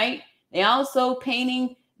 right? They also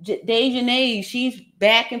painting Dejanay. She's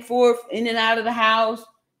back and forth in and out of the house.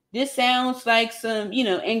 This sounds like some,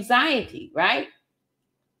 anxiety, right?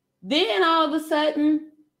 Then all of a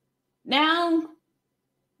sudden, now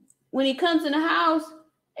when he comes in the house,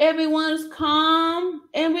 everyone's calm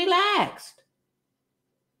and relaxed.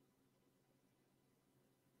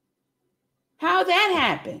 How'd that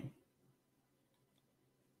happen?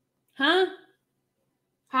 Huh?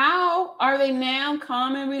 How are they now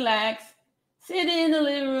calm and relaxed, sitting in the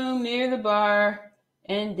living room near the bar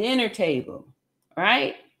and dinner table,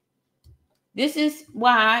 right? This is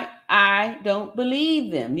why I don't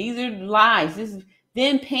believe them. These are lies. This is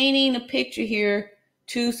them painting a picture here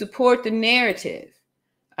to support the narrative.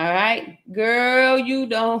 All right? Girl, you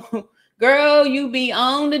be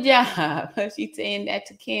on the job. She's saying that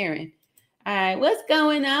to Karen. All right, what's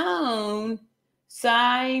going on?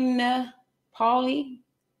 Sienna, Polly,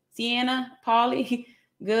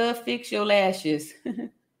 good, fix your lashes.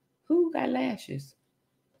 Who got lashes?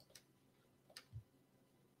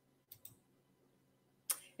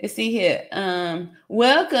 Let's see here.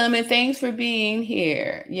 Welcome and thanks for being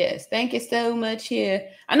here. Yes, thank you so much here.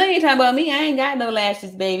 I know you're talking about me. I ain't got no lashes,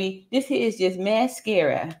 baby. This here is just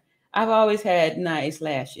mascara. I've always had nice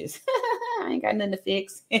lashes. I ain't got nothing to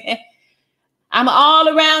fix. I'm all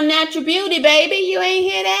around natural beauty, baby. You ain't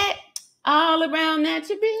hear that? All around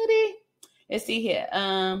natural beauty. Let's see here.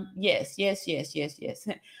 Yes.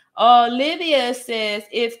 Olivia says,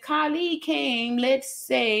 if Kali came, let's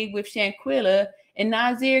say, with Shanquella, and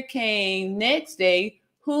Nazir came next day,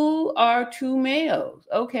 who are two males?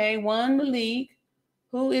 Okay, one Malik.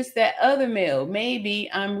 Who is that other male? Maybe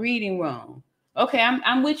I'm reading wrong. Okay,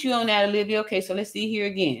 I'm with you on that, Olivia. Okay, so let's see here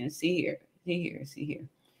again. See here.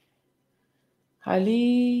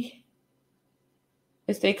 Kali.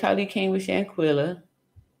 Let's say Kali came with Shanquella.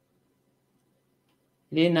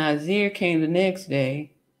 Then Nazir came the next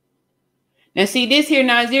day. Now, see, this here,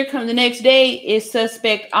 Nazir comes the next day, is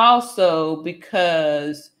suspect also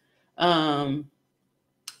because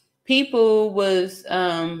people was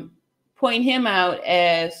pointing him out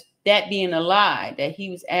as that being a lie, that he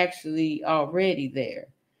was actually already there.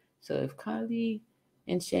 So if Kali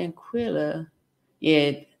and Shanquella,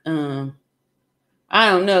 I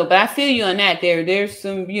don't know, but I feel you on that. There's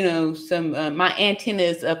some, my antenna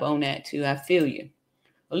is up on that too. I feel you.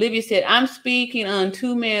 Olivia said, I'm speaking on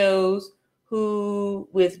two males who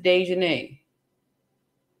with Dejanay.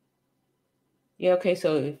 Yeah, okay,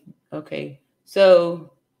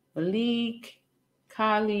 so Malik,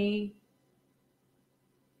 Kali,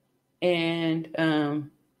 and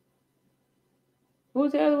who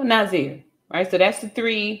was the other one? Nazir, right? So that's the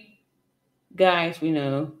three guys we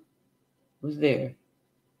know was there.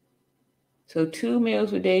 So two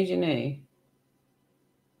males with Dejanay.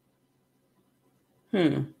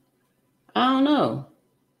 I don't know.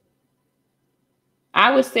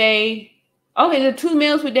 I would say, okay, the two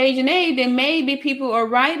males with Dejanay, then maybe people are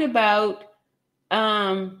right about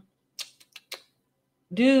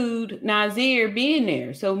dude Nazir being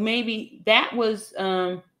there. So maybe that was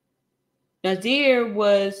Nazir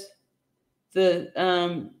was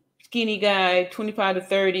the skinny guy, 25 to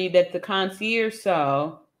 30, that the concierge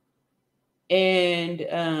saw, and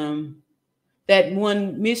that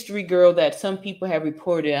one mystery girl that some people have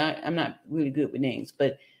reported. I'm not really good with names,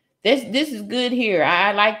 but this is good here.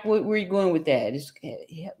 I like where you're going with that. It's,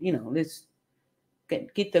 let's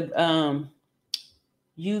get the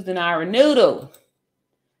using our noodle.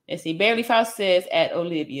 Let's see. Barely Faust says at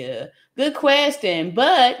Olivia, good question.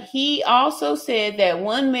 But he also said that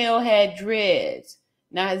one male had dreads.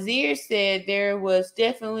 Nazir said there was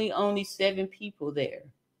definitely only 7 people there.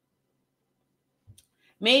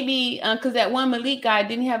 Maybe because that one Malik guy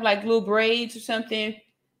didn't have like little braids or something.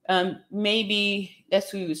 Maybe that's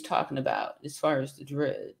who he was talking about as far as the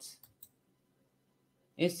dreads.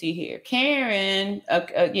 Let's see here. Karen,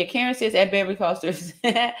 Karen says at Beverly Foster's.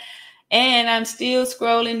 And I'm still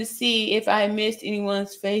scrolling to see if I missed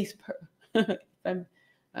anyone's face. All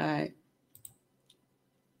right.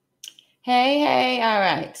 Hey. All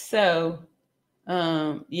right. So,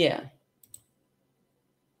 yeah.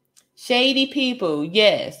 Shady people.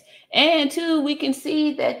 Yes. And too, we can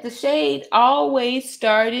see that the shade always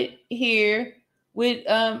started here with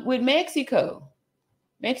Mexico.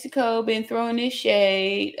 Mexico been throwing this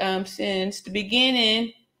shade since the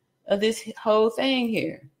beginning of this whole thing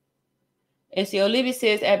here. And see, Olivia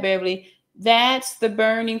says at Beverly, that's the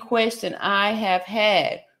burning question I have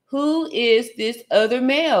had. Who is this other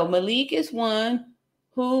male? Malik is one.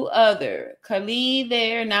 Who other? Khalid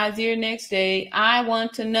there, Nazir next day. I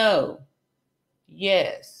want to know.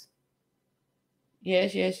 Yes.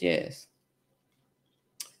 Yes.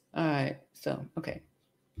 All right. So, okay.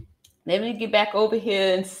 Let me get back over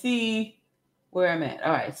here and see where I'm at.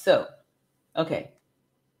 All right. So, okay.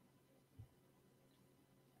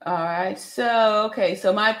 All right. So, okay.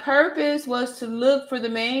 So my purpose was to look for the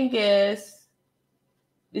main guest.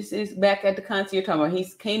 This is back at the concert you're talking about. He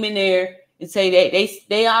came in there and say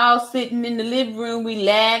they all sitting in the living room,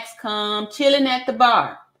 relaxed, calm, chilling at the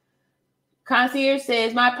bar. Concierge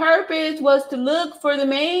says, my purpose was to look for the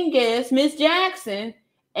main guest, Miss Jackson,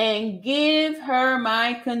 and give her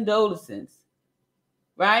my condolences.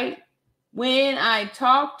 Right? When I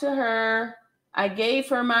talked to her, I gave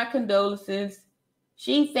her my condolences.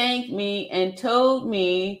 She thanked me and told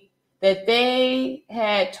me that they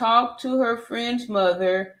had talked to her friend's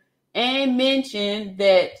mother and mentioned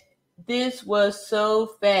that this was so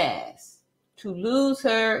fast. To lose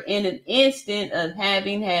her in an instant of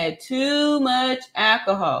having had too much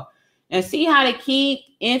alcohol. And see how they keep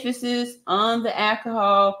emphasis on the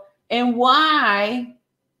alcohol. And why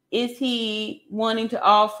is he wanting to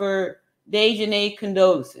offer Dejanay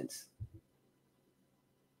condolences?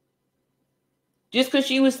 Just because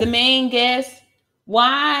she was the main guest,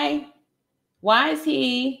 why is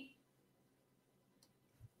he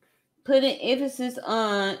putting emphasis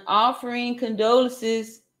on offering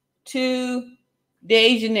condolences to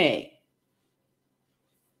Dejanay?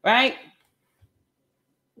 Right?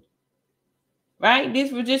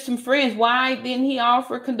 These were just some friends. Why didn't he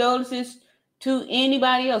offer condolences to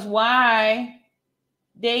anybody else? Why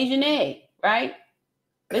Dejanay? Right?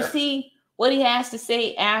 Let's see what he has to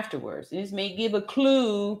say afterwards. This may give a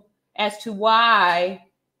clue as to why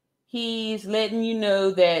he's letting you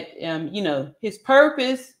know that, his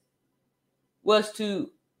purpose was to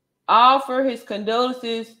offer his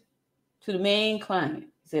condolences to the main client.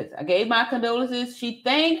 He says, I gave my condolences. She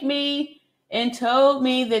thanked me and told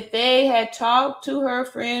me that they had talked to her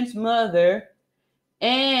friend's mother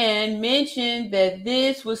and mentioned that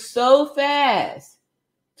this was so fast.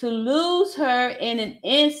 To lose her in an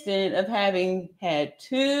instant of having had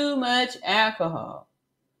too much alcohol.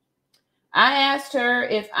 I asked her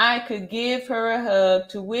if I could give her a hug,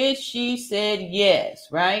 to which she said yes,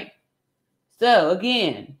 right? So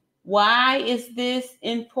again, why is this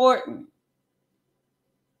important?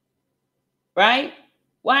 Right?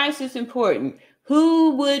 Why is this important?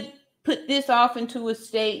 Who would put this off into a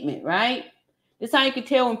statement, right? This is how you can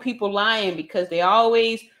tell when people lying, because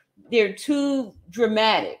they're too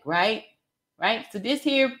dramatic, right? Right? So this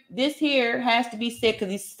here has to be said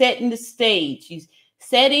because he's setting the stage. He's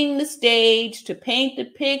setting the stage to paint the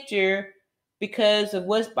picture because of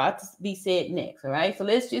what's about to be said next. All right. So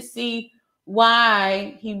let's just see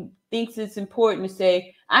why he thinks it's important to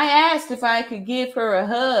say, I asked if I could give her a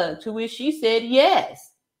hug, to which she said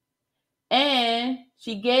yes. And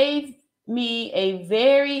she gave me a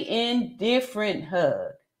very indifferent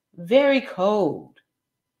hug, very cold.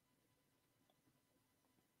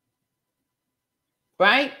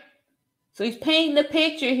 Right? So he's painting the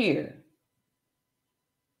picture here.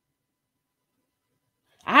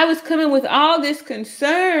 I was coming with all this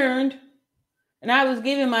concern, and I was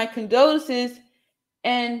giving my condolences,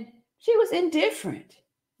 and she was indifferent.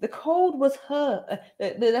 The cold was hug.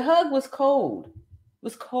 The hug was cold. It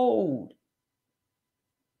was cold.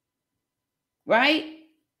 Right?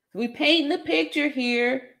 So we painting the picture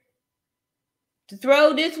here to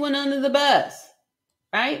throw this one under the bus.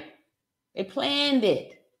 Right? They planned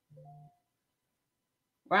it.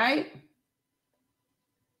 Right?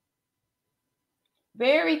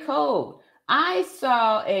 Very cold. I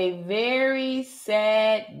saw a very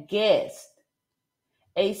sad guest,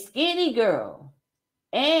 a skinny girl,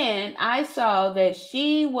 and I saw that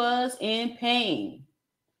she was in pain.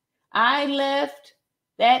 I left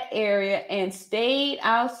that area and stayed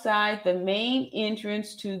outside the main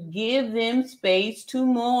entrance to give them space to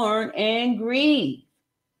mourn and grieve.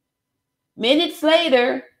 Minutes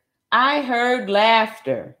later, I heard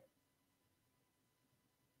laughter.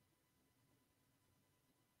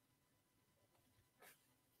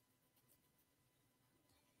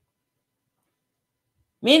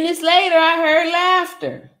 Minutes later, I heard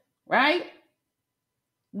laughter, right?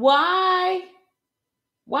 Why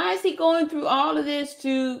is he going through all of this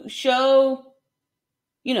to show,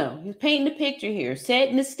 he's painting the picture here,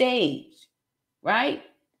 setting the stage, right?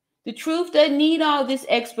 The truth doesn't need all this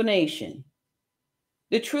explanation.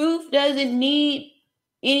 The truth doesn't need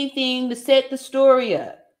anything to set the story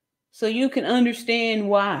up so you can understand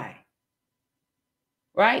why,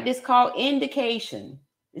 right? This is called indication.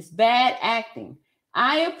 It's bad acting.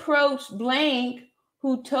 I approached blank,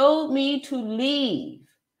 who told me to leave,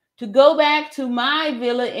 to go back to my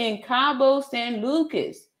villa in Cabo San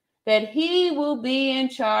Lucas, that he will be in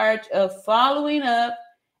charge of following up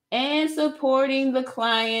and supporting the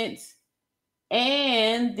clients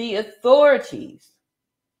and the authorities.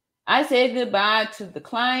 I said goodbye to the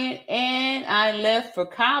client and I left for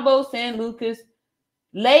Cabo San Lucas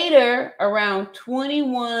later around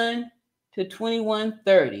 21 to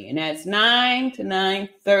 21:30, and that's 9 to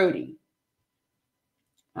 9:30.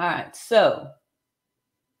 All right, so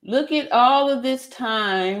look at all of this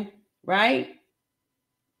time, right?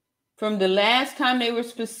 From the last time they were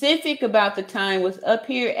specific about the time was up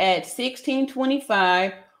here at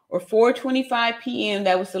 16:25 or 4:25 p.m.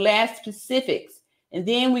 That was the last specifics. And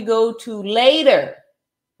then we go to later,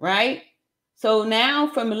 right? So now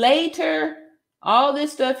from later, all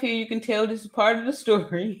this stuff here, you can tell this is part of the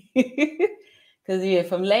story. Because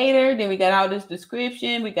from later, then we got all this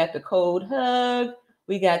description. We got the cold hug.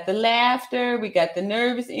 We got the laughter. We got the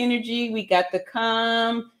nervous energy. We got the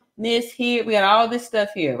calmness here. We got all this stuff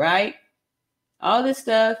here, right? All this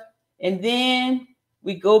stuff. And then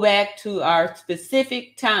we go back to our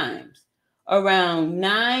specific times. Around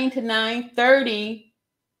 9 to 9:30,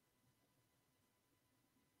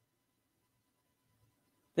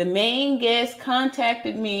 the main guest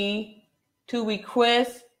contacted me to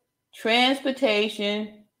request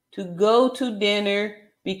transportation to go to dinner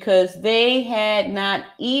because they had not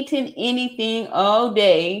eaten anything all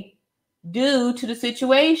day due to the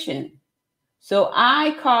situation. So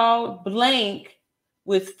I called blank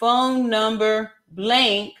with phone number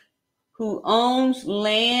blank, who owns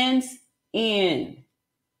Lands End.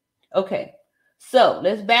 Okay, so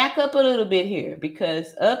let's back up a little bit here,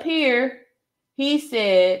 because up here he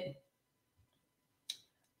said,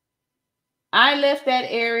 I left that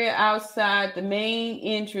area outside the main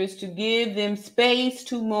entrance to give them space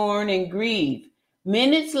to mourn and grieve.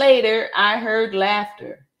 Minutes later, I heard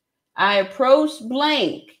laughter. I approached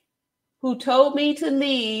blank, who told me to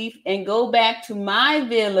leave and go back to my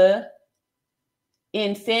villa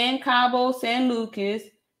in Cabo San Lucas,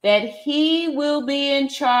 that he will be in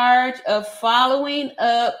charge of following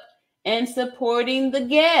up and supporting the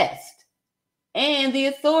guest and the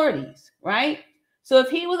authorities, right? So if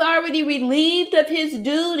he was already relieved of his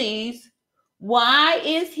duties, why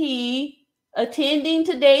is he attending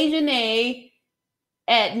to Dejanay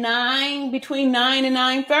at between 9 and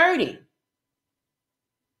 9:30?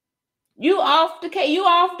 You off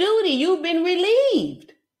duty. You've been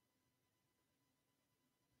relieved.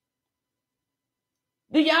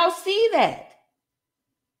 Do y'all see that?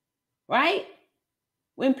 Right?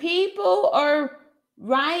 When people are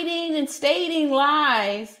writing and stating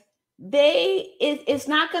lies, it's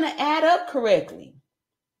not going to add up correctly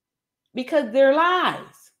because they're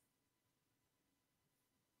lies.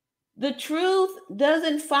 The truth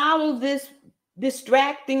doesn't follow this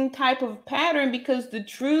distracting type of pattern, because the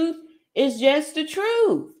truth is just the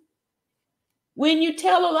truth. When you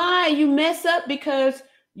tell a lie, you mess up because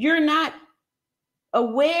you're not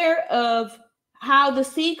aware of how the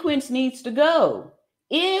sequence needs to go.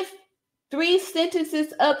 If 3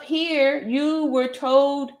 sentences up here, you were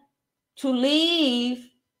told to leave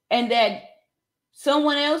and that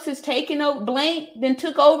someone else is taking over, blank then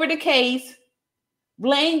took over the case,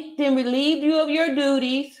 blank then relieved you of your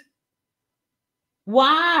duties,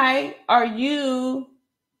 why are you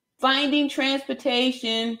finding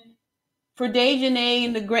transportation for Dejanay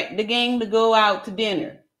and the gang to go out to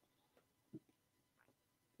dinner?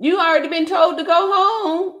 You already been told to go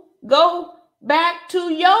home, go back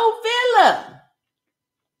to your villa.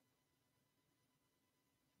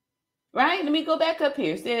 Right? Let me go back up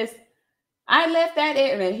here. It says, I left that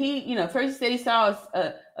area. He, first he said he saw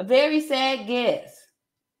a very sad guest,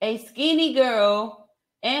 a skinny girl,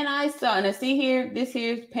 and I see here, this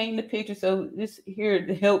here is painting the picture. So this here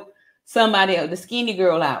to help somebody else, the skinny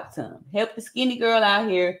girl out some. Help the skinny girl out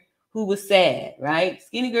here who was sad, right?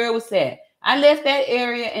 Skinny girl was sad. I left that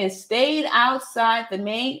area and stayed outside the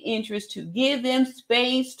main entrance to give them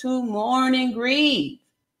space to mourn and grieve.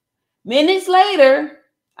 Minutes later,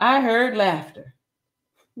 I heard laughter.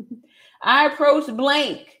 I approached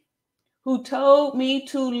Blank, who told me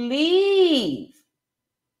to leave,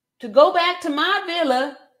 to go back to my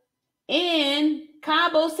villa in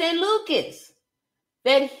Cabo San Lucas,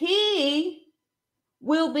 that he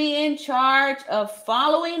will be in charge of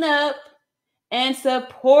following up and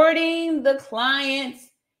supporting the clients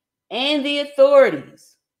and the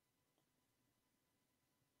authorities.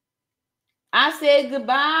 I said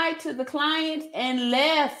goodbye to the clients and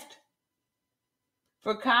left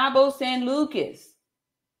for Cabo San Lucas.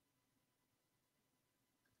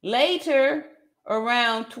 Later,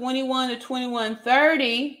 around 21 to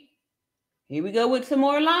 21:30, here we go with some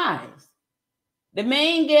more lies. The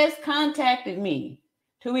main guest contacted me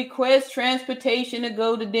to request transportation to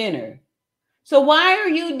go to dinner. So why are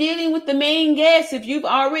you dealing with the main guest if you've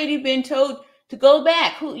already been told to go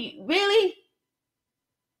back? Who, really?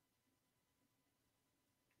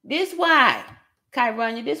 This why,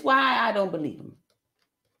 Kyrania, this why I don't believe them.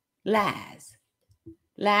 Lies.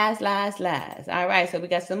 Lies, lies, lies. All right, so we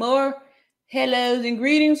got some more hellos and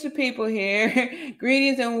greetings to people here.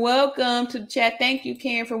 Greetings and welcome to the chat. Thank you,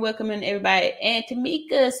 Karen, for welcoming everybody. And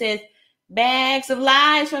Tamika says, bags of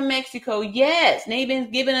lies from Mexico. Yes, they've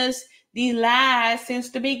been giving us these lies since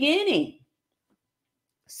the beginning.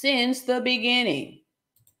 Since the beginning.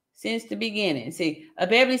 Since the beginning. See,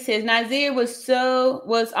 Beverly says, Nazir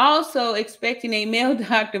was also expecting a male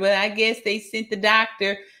doctor, but I guess they sent the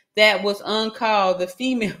doctor that was on call, the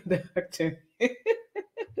female doctor.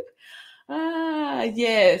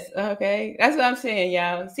 Yes. Okay. That's what I'm saying,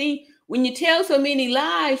 y'all. See, when you tell so many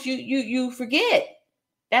lies, you forget.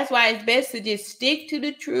 That's why it's best to just stick to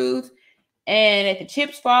the truth and let the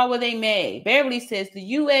chips fall where they may. Beverly says the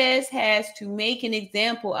U.S. has to make an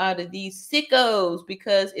example out of these sickos,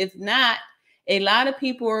 because if not, a lot of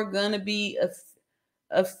people are going to be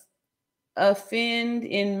offended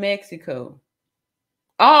in Mexico.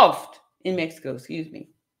 Oft in Mexico, excuse me.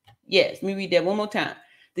 Yes, let me read that one more time.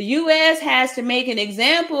 The U.S. has to make an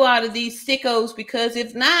example out of these sickos, because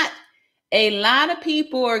if not, a lot of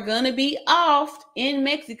people are going to be off in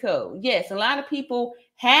Mexico. Yes, a lot of people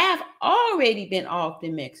have already been off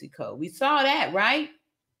in Mexico. We saw that, right?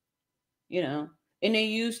 You know, and they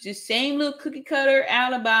used the same little cookie cutter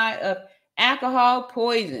alibi of alcohol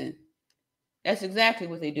poison. That's exactly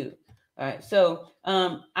what they do. All right, so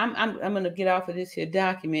I'm going to get off of this here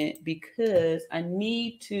document because I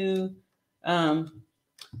need to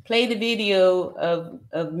play the video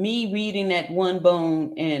of me reading that one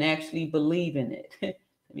bone and actually believing it. Let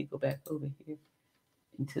me go back over here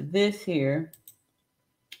into this here.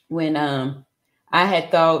 When I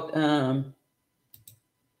had thought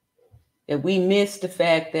that we missed the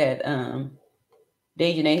fact that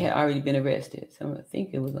Dejanay had already been arrested. So I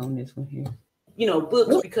think it was on this one here. You know,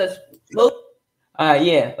 books, because most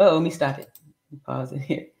yeah. Oh, let me stop it. Pause it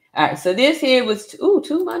here. All right, so this here was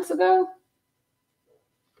 2 months ago.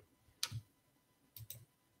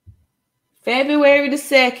 February the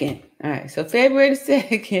 2nd. All right, so February the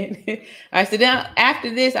 2nd. All right, so now after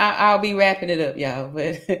this, I'll be wrapping it up, y'all.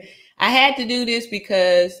 But I had to do this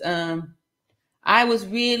because I was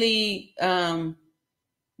really,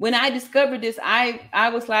 when I discovered this, I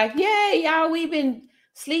was like, yay, y'all, we've been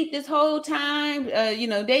asleep this whole time. You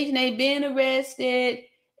know, Dejanay been arrested,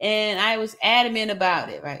 and I was adamant about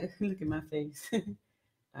it, right? Look at my face. All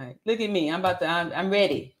right, look at me. I'm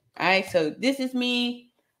ready. All right, so this is me.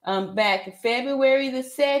 Back February the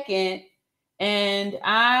 2nd, and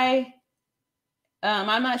I'm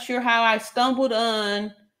not sure how I stumbled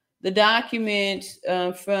on the documents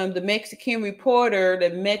from the Mexican reporter, the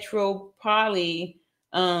Metro Poly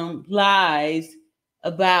lies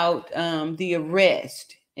about the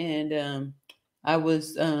arrest, and I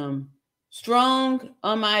was strong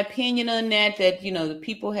on my opinion on that you know, the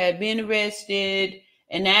people had been arrested,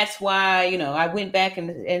 and that's why, you know, I went back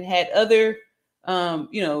and had other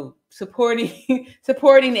you know, supporting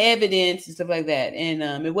evidence and stuff like that.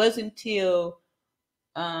 And it wasn't until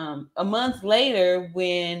a month later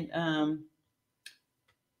when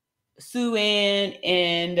Sue Ann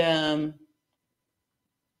and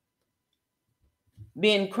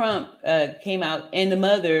Ben Crump came out, and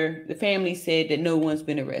the family said that no one's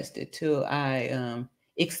been arrested, till I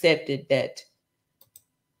accepted that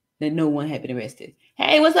no one had been arrested.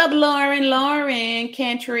 Hey, what's up, Lauren? Lauren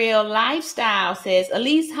Cantrell Lifestyle says,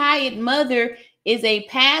 Elise Hyatt's mother is a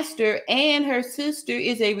pastor and her sister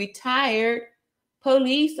is a retired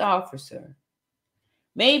police officer.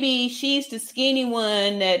 Maybe she's the skinny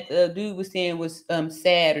one that the dude was saying was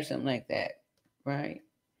sad or something like that, right?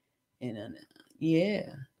 And yeah.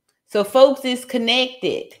 So folks is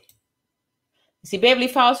connected. See, Beverly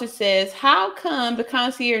Foster says, how come the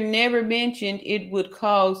concierge never mentioned it would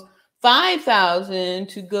cost $5,000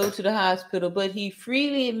 to go to the hospital, but he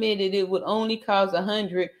freely admitted it would only cost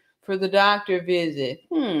 $100 for the doctor visit?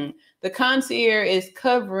 The concierge is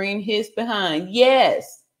covering his behind.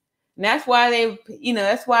 Yes. And that's why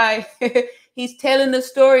that's why he's telling the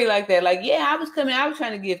story like that. Like, yeah, I was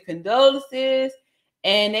trying to give condolences.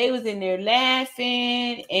 And they was in there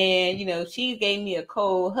laughing, and she gave me a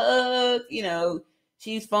cold hug.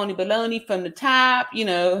 She's phony baloney from the top.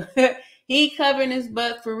 He covering his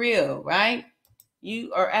butt for real, right?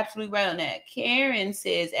 You are absolutely right on that. Karen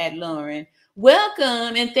says at Lauren,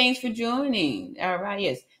 welcome and thanks for joining. All right,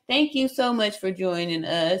 yes, thank you so much for joining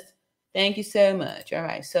us. Thank you so much. All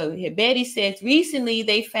right, so here Betty says recently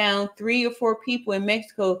they found 3 or 4 people in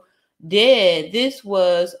Mexico dead. This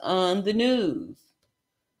was on the news.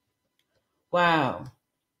 Wow.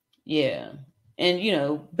 Yeah.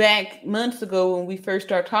 And, back months ago when we first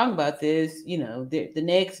started talking about this, the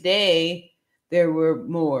next day there were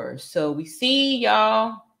more. So we see,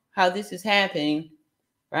 y'all, how this is happening,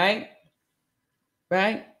 right?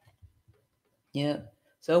 Right? Yeah.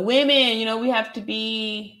 So women, we have to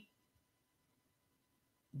be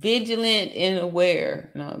vigilant and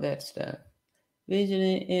aware and all that stuff.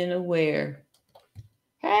 Vigilant and aware.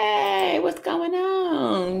 Hey, what's going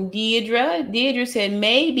on? Deidre said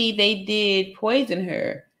maybe they did poison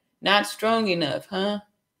her. Not strong enough, huh?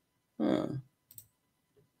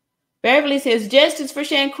 Beverly says justice for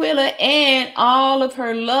Shanquella and all of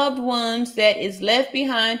her loved ones that is left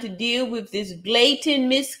behind to deal with this blatant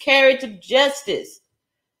miscarriage of justice.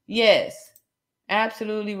 Yes,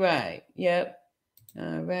 absolutely right. Yep.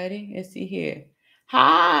 All righty. Let's see here.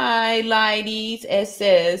 Hi, ladies. It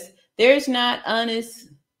says there's not honest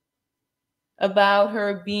about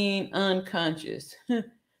her being unconscious.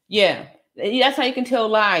 Yeah, that's how you can tell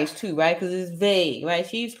lies too, right? Because it's vague, right?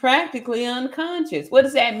 She's practically unconscious. What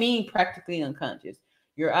does that mean, practically unconscious?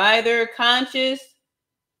 You're either conscious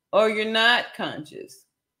or you're not conscious,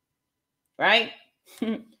 right?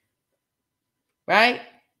 Right?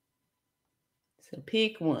 So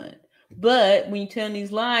pick one. But when you tell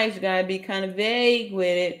these lies, you gotta be kind of vague with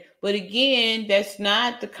it. But again, that's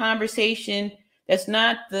not the conversation. That's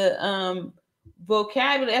not the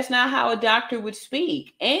vocabulary. That's not how a doctor would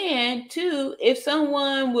speak. And 2, if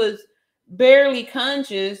someone was barely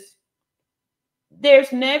conscious,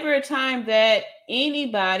 there's never a time that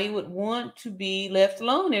anybody would want to be left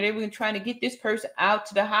alone. And they're trying to get this person out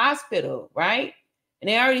to the hospital, right? And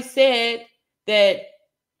they already said that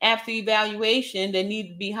after evaluation, they need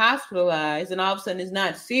to be hospitalized, and all of a sudden it's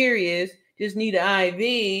not serious, just need an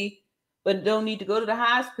IV, but don't need to go to the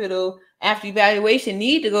hospital. After evaluation,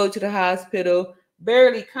 need to go to the hospital,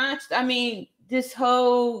 barely conscious. I mean, this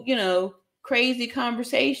whole, crazy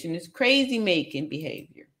conversation, this crazy making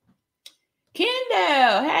behavior.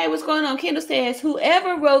 Kendall, hey, what's going on? Kendall says,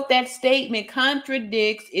 whoever wrote that statement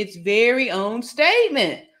contradicts its very own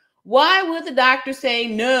statement. Why would the doctor say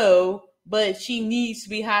no, but she needs to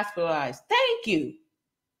be hospitalized? Thank you.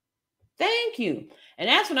 Thank you. And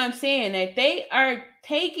that's what I'm saying, that they are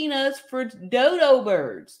taking us for dodo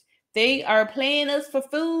birds. They are playing us for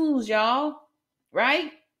fools, y'all.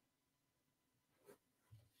 Right?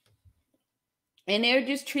 And they're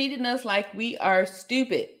just treating us like we are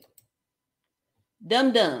stupid.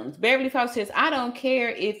 Dum-dums. Beverly Fox says, I don't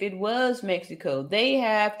care if it was Mexico. They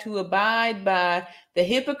have to abide by the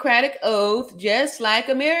Hippocratic Oath, just like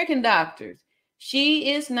American doctors.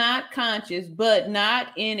 She is not conscious, but not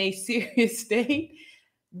in a serious state.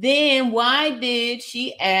 Then why did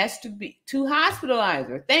she ask to hospitalize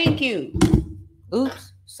her? Thank you.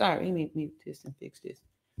 Oops. Sorry. Let me mute this and fix this.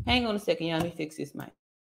 Hang on a second, y'all. Let me fix this mic.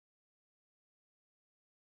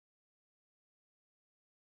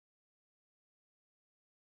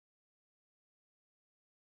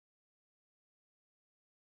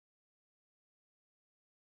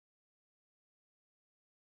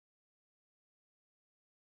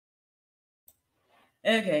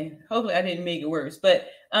 Okay, hopefully I didn't make it worse, but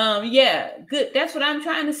yeah, good. That's what I'm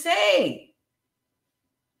trying to say,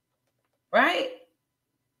 right?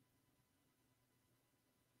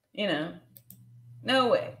 No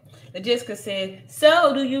way. Jessica said,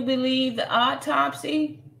 so do you believe the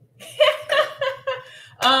autopsy?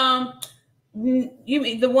 You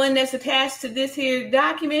mean the one that's attached to this here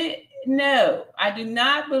document? No, I do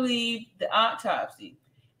not believe the autopsy.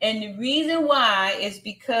 And the reason why is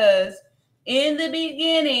because in the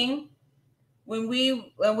beginning,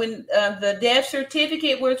 when the death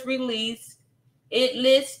certificate was released, it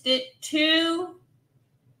listed two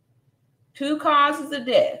causes of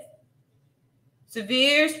death: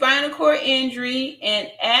 severe spinal cord injury and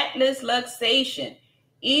atlas luxation.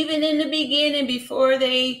 Even in the beginning, before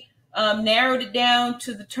they narrowed it down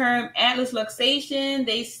to the term atlas luxation,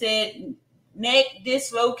 they said neck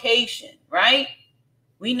dislocation, right?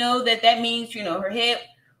 We know that means, her head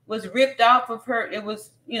was ripped off of her. It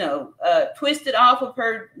was, twisted off of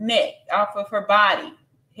her neck, off of her body,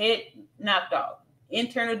 head knocked off,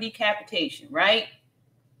 internal decapitation, right?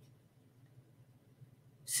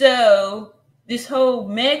 So this whole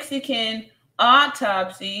Mexican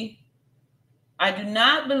autopsy, I do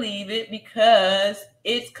not believe it because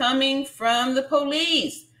it's coming from the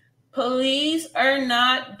police. Police are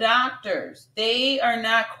not doctors. They are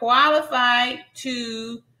not qualified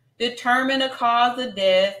to determine a cause of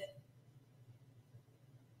death.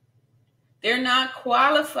 They're not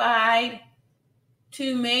qualified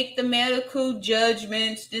to make the medical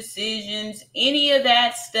judgments, decisions, any of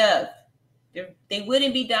that stuff. They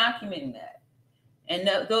wouldn't be documenting that. And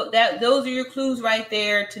those are your clues right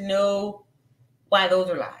there to know why those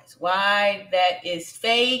are lies, why that is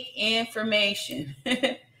fake information.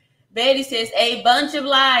 Betty says, a bunch of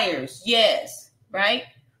liars. Yes, right?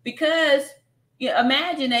 Because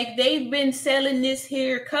imagine they've been selling this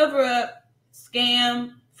here cover-up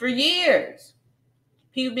scam for years.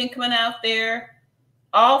 People been coming out there,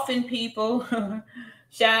 offing people,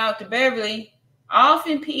 shout out to Beverly,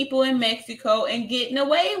 offing people in Mexico and getting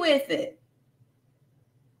away with it.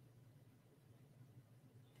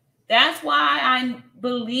 That's why I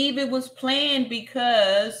believe it was planned,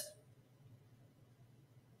 because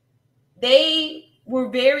they were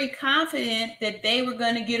very confident that they were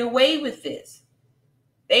going to get away with this.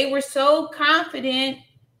 They were so confident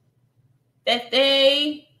that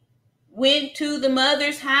they went to the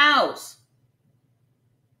mother's house.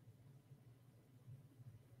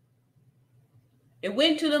 It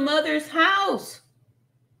went to the mother's house.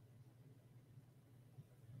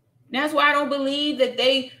 That's why I don't believe that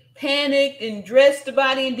they panicked and dressed the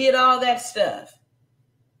body and did all that stuff.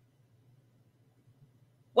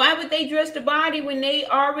 Why would they dress the body when they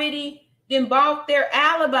already bought their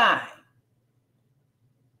alibi?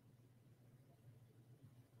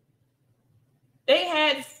 They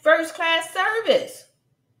had first-class service.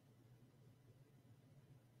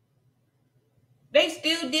 They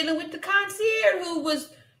still dealing with the concierge who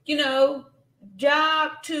was,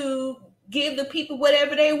 job to give the people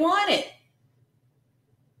whatever they wanted.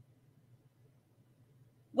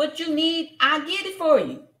 What you need, I'll get it for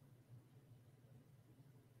you.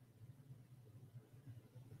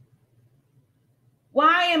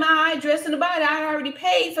 Why am I dressing the body? I already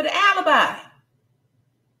paid for the alibi.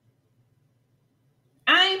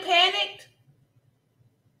 I ain't panicked.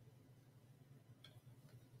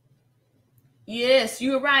 Yes,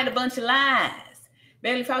 you were right. A bunch of lies.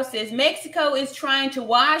 Bailey Faust says, Mexico is trying to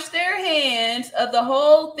wash their hands of the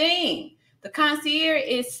whole thing. The concierge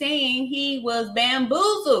is saying he was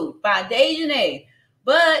bamboozled by Dejanay,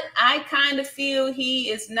 but I kind of feel he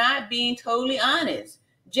is not being totally honest.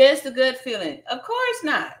 Just a good feeling. Of course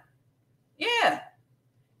not. Yeah.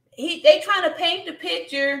 They trying to paint the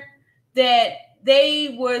picture that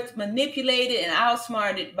they were manipulated and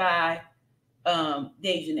outsmarted by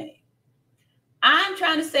Dejanay. I'm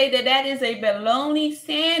trying to say that is a bologna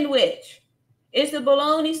sandwich. It's a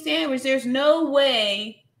bologna sandwich. There's no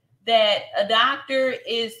way that a doctor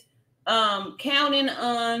is counting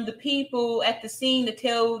on the people at the scene to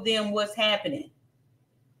tell them what's happening.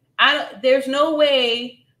 There's no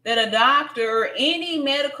way that a doctor or any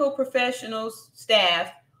medical professional's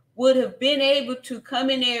staff would have been able to come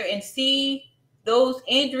in there and see those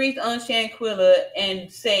injuries on Shanquella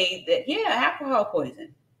and say that, yeah, alcohol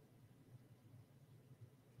poison.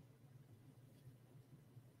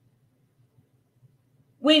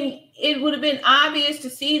 When it would have been obvious to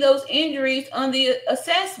see those injuries on the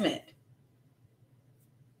assessment.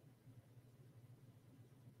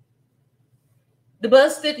 The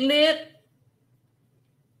busted lip,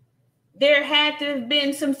 there had to have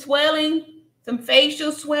been some swelling, some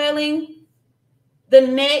facial swelling, the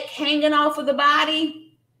neck hanging off of the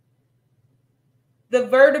body, the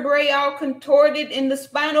vertebrae all contorted in the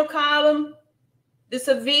spinal column, the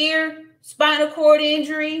severe spinal cord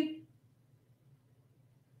injury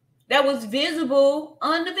that was visible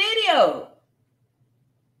on the video.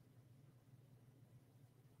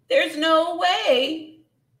 There's no way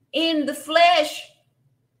in the flesh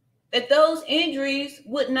that those injuries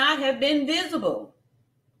would not have been visible.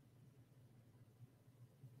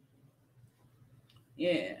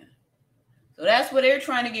 Yeah. So that's where they're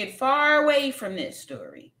trying to get far away from this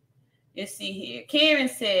story. Let's see here. Karen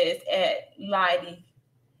says at Lydie,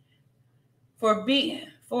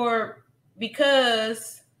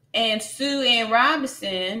 because and Sue Ann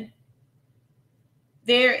Robinson,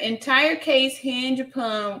 their entire case hinged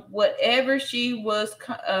upon whether she was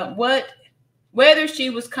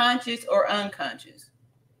conscious or unconscious.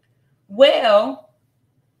 Well,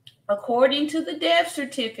 according to the death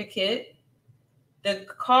certificate, the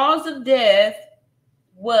cause of death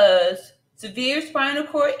was severe spinal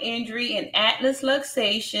cord injury and atlas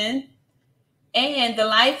luxation, and the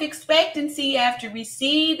life expectancy after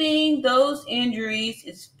receiving those injuries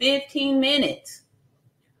is 15 minutes.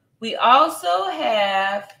 We also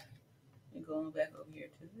have, going back over here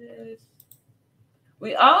to this,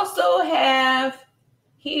 we also have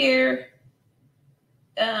here,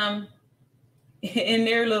 in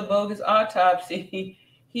their little bogus autopsy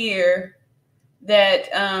here, that,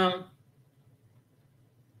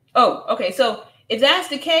 so if that's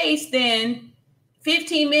the case, then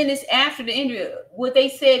 15 minutes after the injury, what they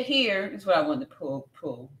said here is what I wanted to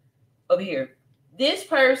pull over here. This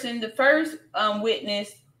person, the first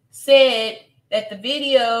witness, said that the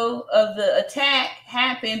video of the attack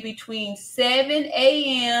happened between 7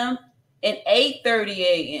 a.m. and 8:30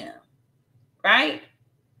 a.m., right?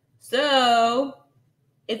 So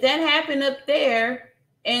if that happened up there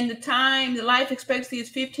and the life expectancy is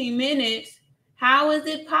 15 minutes, how is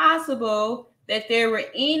it possible that there were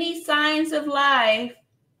any signs of life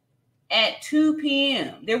at 2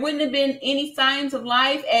 p.m.? There wouldn't have been any signs of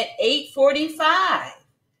life at 8:45,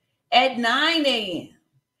 at 9 a.m.,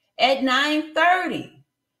 at 9:30,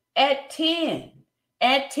 at 10,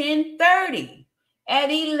 at 10:30,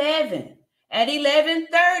 at 11, at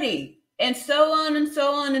 11:30, and so on and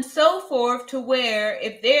so on and so forth, to where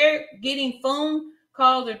if they're getting phone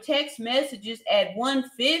calls or text messages at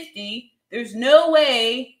 1:50, there's no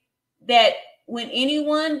way that when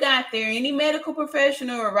anyone got there, any medical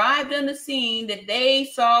professional arrived on the scene, that they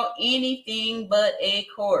saw anything but a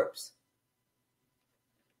corpse.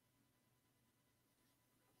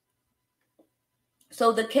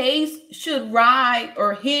 So the case should ride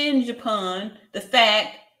or hinge upon the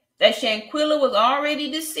fact that Shanquella was already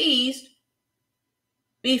deceased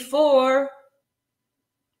before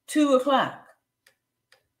 2 o'clock.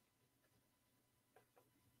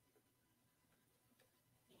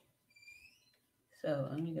 So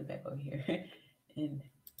let me go back over here. And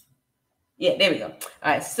yeah, there we go.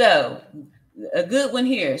 All right, so a good one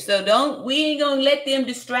here. So we ain't gonna let them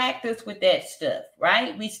distract us with that stuff,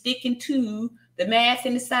 right? We sticking to the math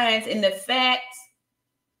and the science and the facts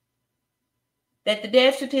that the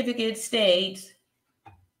death certificate states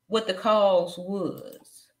what the cause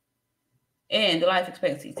was and the life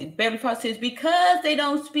expectancy. Beverly Fox says, because they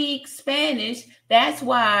don't speak Spanish, that's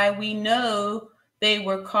why we know they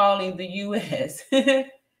were calling the U.S.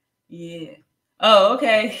 Yeah. Oh,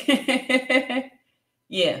 okay.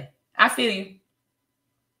 Yeah, I feel you.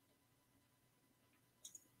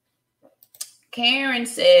 Karen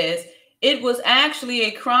says, it was actually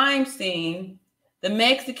a crime scene. The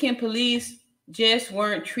Mexican police just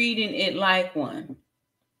weren't treating it like one.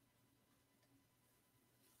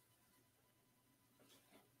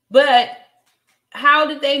 But how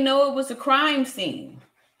did they know it was a crime scene?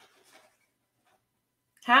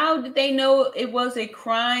 How did they know it was a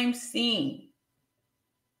crime scene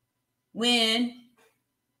when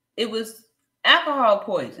it was alcohol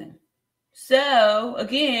poison? So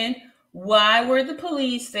again, why were the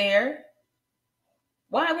police there?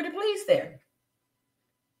 Why were the police there?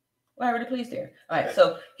 Why were the police there? All right,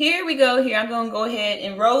 so here we go. Here, I'm going to go ahead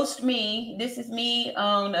and roast me. This is me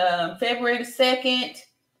on February the 2nd.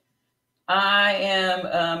 I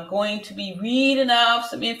am going to be reading off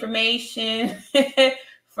some information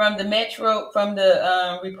from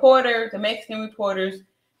the reporter, the Mexican reporters,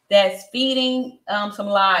 that's feeding some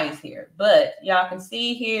lies here. But y'all can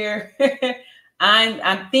see here,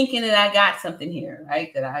 I'm thinking that I got something here,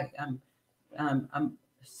 right? That I'm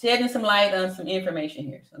shedding some light on some information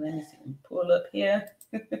here. So let me see. Pull up here.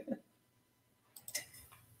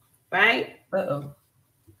 Right? Uh-oh.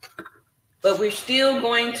 But we're still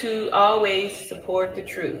going to always support the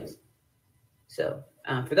truth. So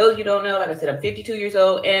for those of you who don't know, like I said, I'm 52 years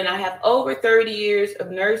old and I have over 30 years of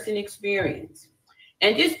nursing experience.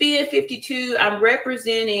 And just being 52, I'm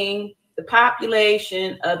representing the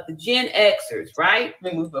population of the Gen Xers, right?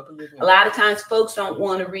 Let me move up a little bit. A lot of times folks don't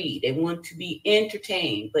want to read. They want to be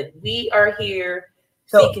entertained. But we are here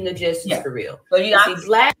seeking the justice for real. So you see,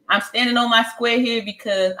 I'm standing on my square here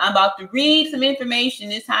because I'm about to read some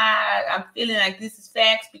information. It's how I'm feeling like this is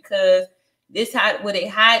facts, because this how where they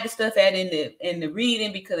hide the stuff at in the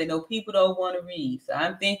reading because they know people don't want to read. So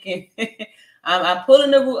I'm thinking, I'm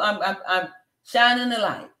pulling the I'm shining the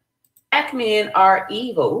light. Black men are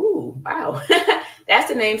evil. Ooh, wow. That's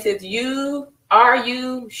the name. Says are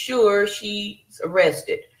you sure she's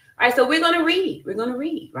arrested? All right, so we're gonna read. We're gonna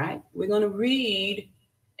read, right? We're gonna read,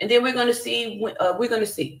 and then we're gonna see. We're gonna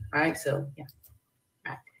see. All right, so yeah.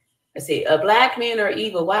 All right. Let's see. Black men are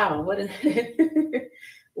evil. Wow. What?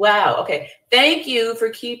 Wow. Okay. Thank you for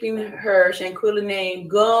keeping her Shanquella name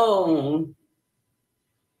going.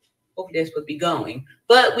 Hopefully they're supposed to be going.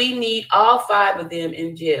 But we need all 5 of them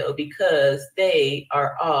in jail because they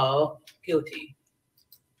are all guilty.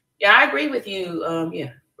 Yeah, I agree with you.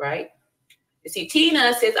 Yeah, right. You see,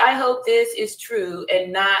 Tina says, I hope this is true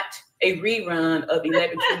and not a rerun of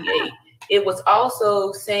 1128. It was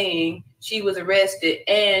also saying she was arrested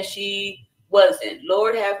and she wasn't.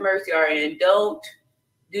 Lord have mercy, RN. Don't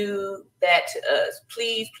do that to us.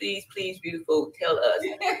 Please, please, please, beautiful, tell us.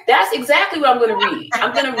 That's exactly what I'm going to read.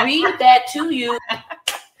 I'm going to read that to you.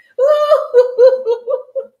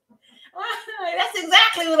 That's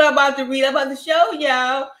exactly what I'm about to read. I'm about to show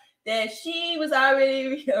y'all that she was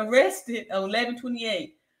already arrested on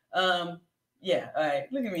 11/28. Yeah, all right,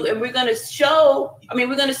 look at me. And we're going to show,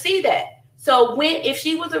 we're going to see that. So if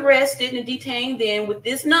she was arrested and detained then with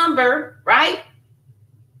this number, right?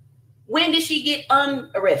 When did she get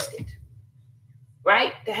unarrested?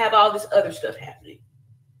 Right? To have all this other stuff happening.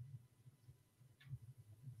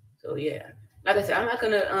 So yeah. Like I said, I'm not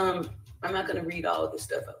gonna read all of this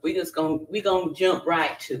stuff up. We're gonna jump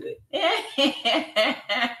right to it.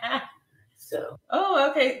 So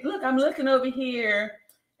okay. Look, I'm looking over here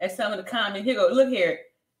at some of the comments. Here go, look here.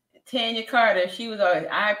 Tanya Carter, she was always,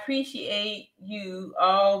 I appreciate you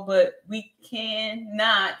all, but we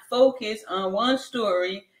cannot focus on one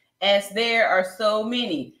story as there are so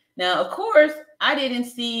many. Now, of course, I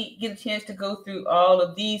didn't get a chance to go through all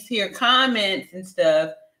of these here comments and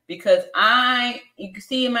stuff because you can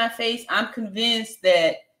see in my face, I'm convinced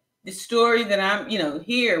that the story that I'm,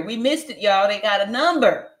 here, we missed it, y'all. They got a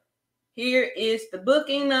number. Here is the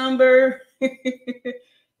booking number.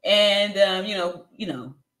 And,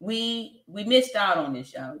 we missed out on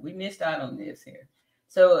this, y'all. We missed out on this here.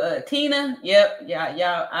 So, Tina, yep,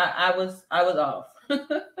 yeah, I was off.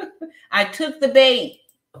 I took the bait.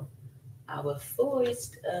 I was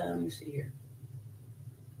forced. Let's see here.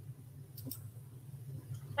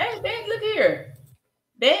 Hey, Betty, look here.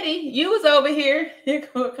 Betty, you was over here. Here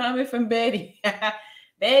go a comment from Betty.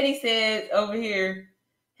 Betty says over here,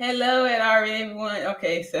 hello at RN, everyone.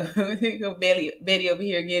 Okay, so here go Betty over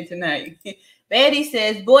here again tonight. Betty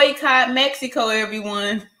says, boycott Mexico,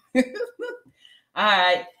 everyone. All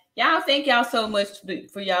right. Y'all, thank y'all so much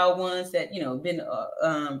for y'all ones that, been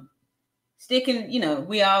sticking,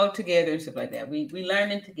 we all together and stuff like that. We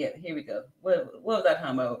learning together. Here we go. What was I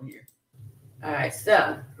talking about over here? All right,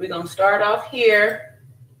 so we're going to start off here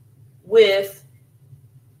with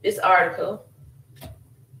this article.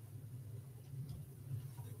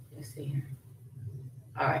 Let's see here.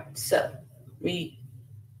 All right, so we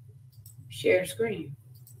share the screen.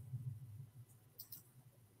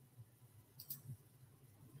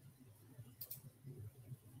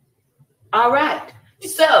 All right.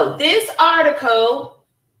 So this article,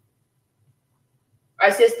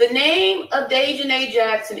 says the name of Dejanay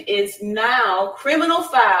Jackson is now criminal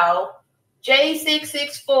file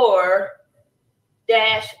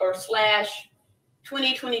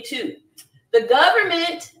J664-/2022. The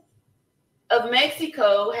government of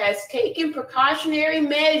Mexico has taken precautionary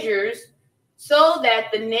measures so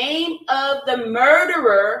that the name of the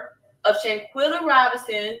murderer of Shanquella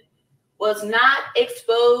Robinson was not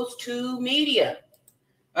exposed to media.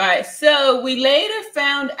 All right, so we later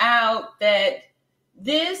found out that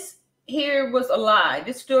this here was a lie.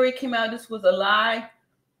 This story came out, this was a lie.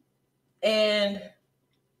 And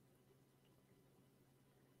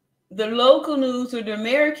the local news or the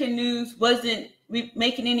American news wasn't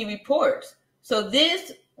making any reports. So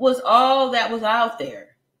this was all that was out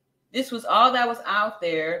there. This was all that was out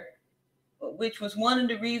there, which was one of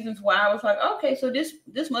the reasons why I was like, okay, so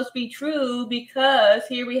this must be true because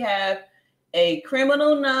here we have a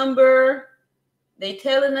criminal number. They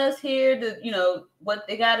telling us here that, what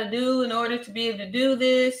they got to do in order to be able to do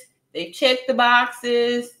this. They check the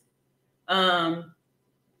boxes. And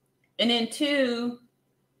then 2,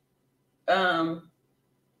 so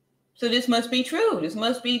this must be true. This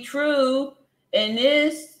must be true. And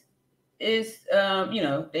this is,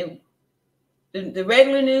 the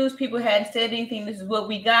regular news, people hadn't said anything. This is what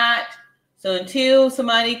we got. So until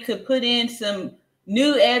somebody could put in some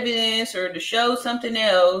new evidence or to show something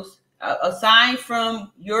else, aside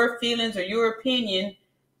from your feelings or your opinion,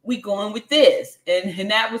 we going with this. And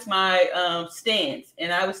that was my stance.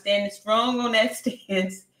 And I was standing strong on that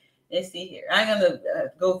stance. Let's see here. I'm going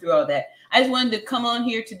to go through all that. I just wanted to come on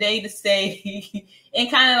here today to say and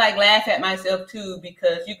kind of like laugh at myself too,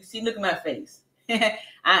 because you can see, look at my face.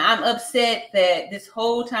 I'm upset that this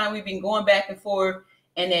whole time we've been going back and forth,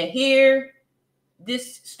 and that here,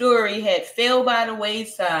 this story had fell by the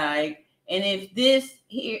wayside. And if this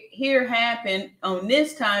here happened on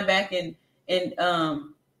this time back in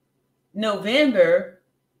November,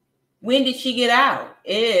 when did she get out?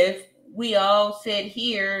 If we all said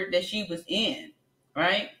here that she was in,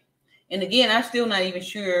 right? And again, I'm still not even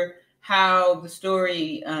sure how the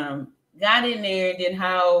story got in there, and then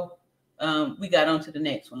how we got on to the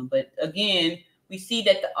next one. But again, we see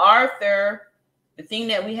that the author, the thing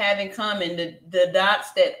that we have in common, the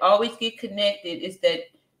dots that always get connected, is that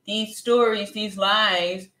these stories, these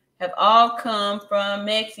lies, have all come from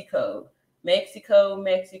Mexico. Mexico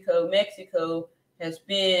has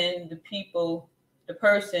been the people, the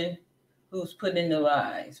person who's put in the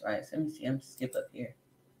lies, right? So let me see. I'm gonna skip up here.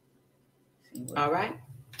 All right.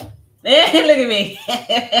 Look at me.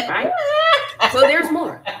 Right. So there's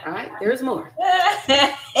more. All right. There's more.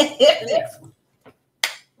 The next one.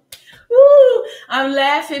 Ooh, I'm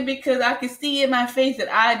laughing because I can see in my face that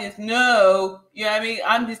I just know, you know what I mean?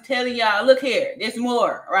 I'm just telling y'all, look here, there's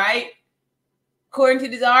more, right? According to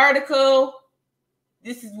this article,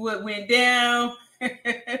 this is what went down.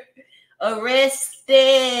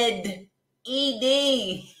 Arrested.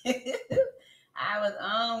 ED. I was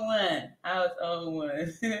on one. All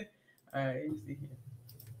right, let's see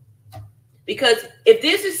here. Because if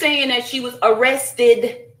this is saying that she was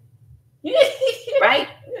arrested, right?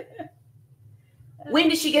 When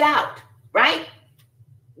did she get out? Right?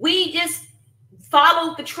 We just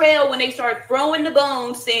followed the trail when they started throwing the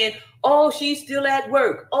bones, saying, oh, she's still at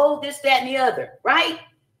work. Oh, this, that, and the other. Right?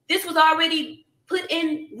 This was already put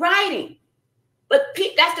in writing. But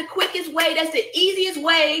that's the quickest way. That's the easiest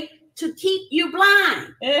way to keep you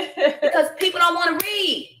blind. Because people don't want to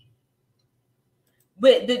read.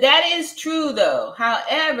 But that is true, though.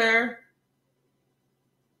 However,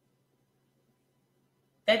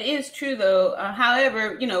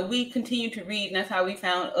 you know, we continue to read, and that's how we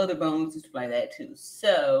found other bones and stuff like that too.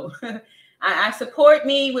 So I support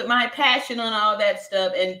me with my passion on all that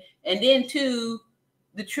stuff, and then too,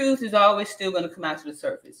 the truth is always still going to come out to the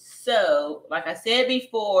surface. So, like I said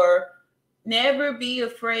before, never be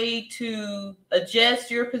afraid to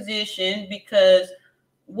adjust your position, because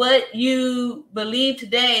what you believe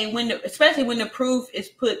today, especially when the proof is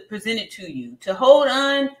presented to you, to hold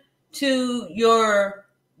on to your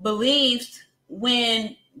beliefs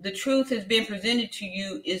when the truth has been presented to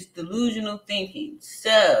you is delusional thinking.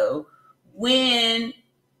 So when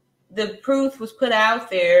the proof was put out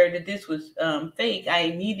there that this was fake, I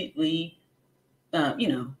immediately,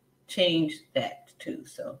 changed that too.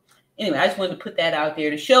 So anyway, I just wanted to put that out there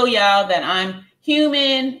to show y'all that I'm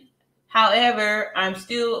human. However, I'm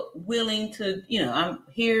still willing to, I'm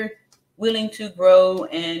here willing to grow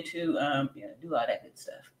and to do all that good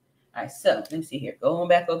stuff. All right, so let me see here. Going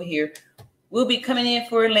back over here. We'll be coming in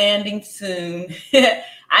for a landing soon.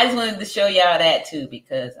 I just wanted to show y'all that too,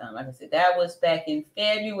 because like I said, that was back in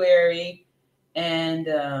February, and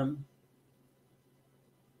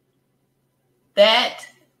that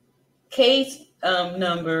case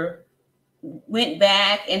number went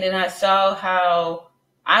back, and then I saw how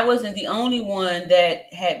I wasn't the only one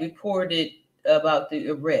that had reported about the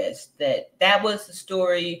arrest. That was the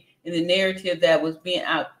story in the narrative that was being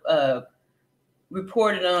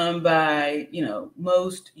reported on by,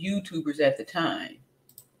 most YouTubers at the time.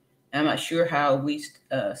 I'm not sure how we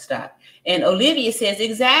stopped. And Olivia says,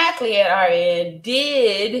 exactly at our end,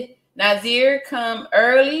 did Nazir come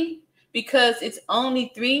early? Because it's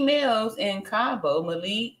only 3 males in Cabo,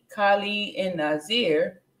 Malik, Khalid, and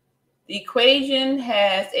Nazir. The equation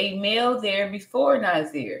has a male there before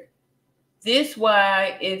Nazir. This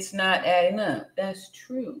why it's not adding up. That's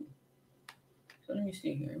true. So let me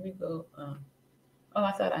see here. Let me go.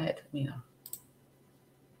 I thought I had took me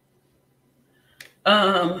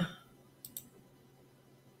off.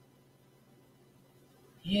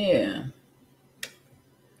 Yeah.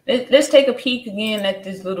 Let's take a peek again at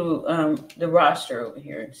this little the roster over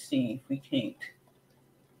here and see if we can't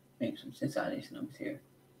make some sense out of these numbers here.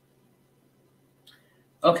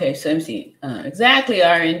 Okay, so let me see. Exactly,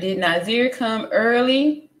 Aaron. Did Nazir come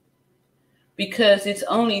early? Because it's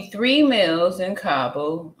only 3 males in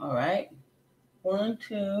Cabo. All right. 1,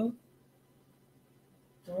 2,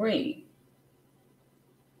 3.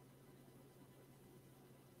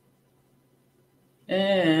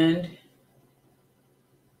 And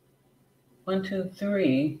 1, 2,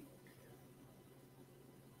 3.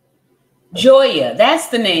 Joya, that's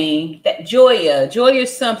the name. That Joya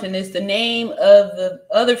something is the name of the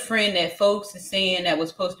other friend that folks is saying that was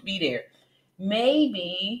supposed to be there.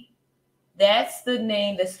 Maybe that's the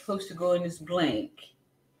name that's supposed to go in this blank.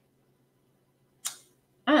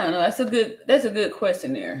 I don't know. That's a good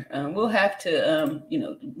question there. We'll have to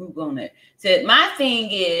move on that. Said my thing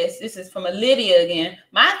is, this is from Lydia again.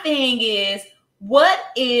 My thing is, what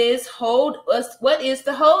is the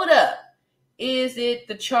hold up? Is it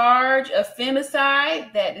the charge of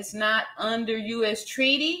femicide that is not under U.S.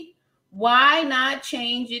 treaty? Why not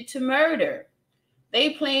change it to murder?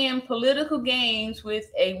 They playing political games with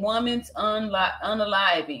a woman's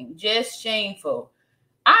unaliving. Just shameful.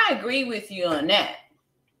 I agree with you on that.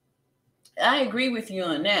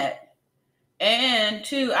 And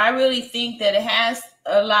two, I really think that it has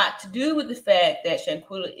a lot to do with the fact that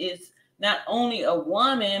Shanquella is not only a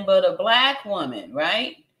woman, but a Black woman,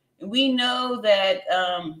 right? We know that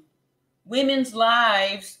women's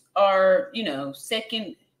lives are,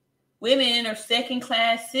 women are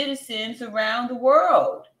second-class citizens around the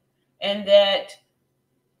world, and that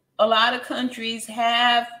a lot of countries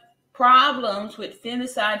have problems with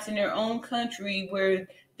femicides in their own country where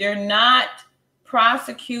they're not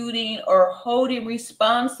prosecuting or holding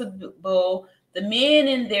responsible the men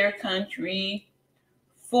in their country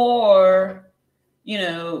for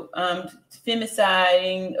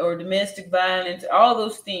femiciding or domestic violence, all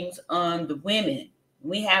those things on the women.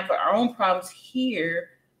 We have our own problems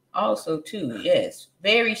here also too. Yes,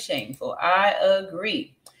 very shameful. I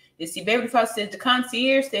agree. You see, Beverly Fox says the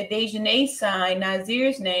concierge said Dejanay signed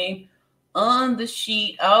Nazir's name on the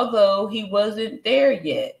sheet, although he wasn't there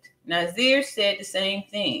yet. Nazir said the same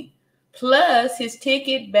thing. Plus, his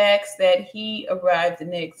ticket backs that he arrived the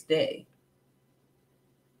next day.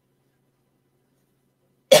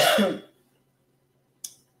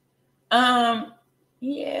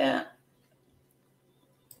 Yeah.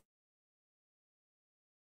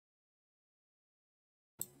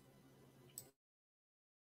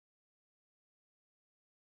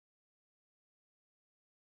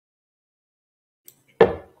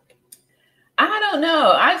 I don't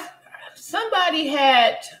know. Somebody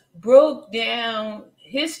had broke down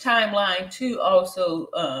his timeline too, also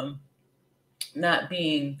not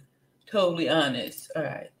being totally honest. All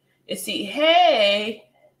right. Let's see. Hey,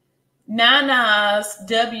 Nana's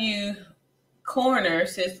W Corner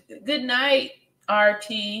says, good night,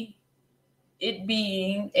 RT. It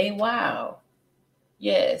being a wow.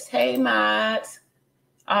 Yes. Hey, Mods.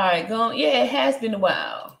 All right, going. Yeah, it has been a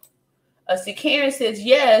while. See, Karen says,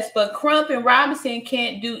 yes, but Crump and Robinson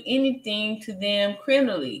can't do anything to them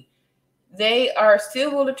criminally. They are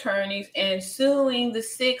civil attorneys, and suing the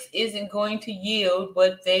six isn't going to yield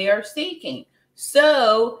what they are seeking.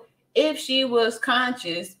 So if she was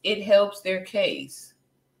conscious, it helps their case.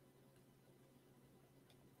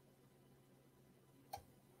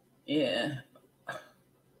 Yeah.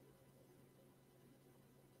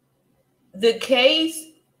 The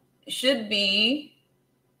case should be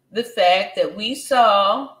the fact that we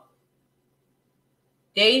saw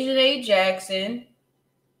Dejanay Jackson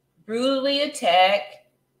brutally attack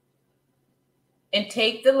and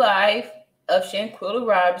take the life of Shanquella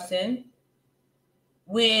Robinson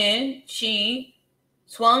when she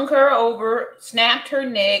swung her over, snapped her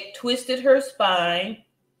neck, twisted her spine.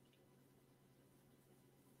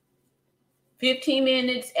 15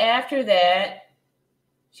 minutes after that,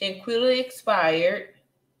 Shanquella expired.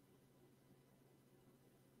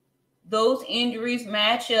 Those injuries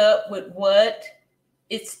match up with what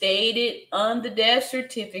is stated on the death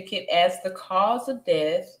certificate as the cause of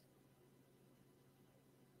death.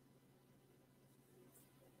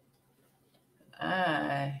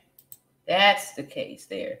 That's the case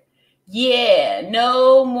there. Yeah,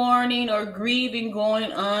 no mourning or grieving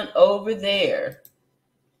going on over there.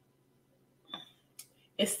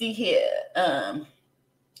 Let's see here.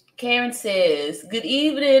 Karen says, good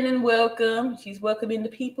evening and welcome. She's welcoming the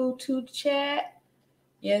people to the chat.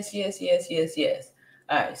 Yes.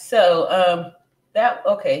 All right, so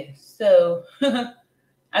okay. So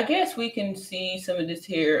I guess we can see some of this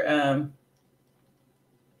here.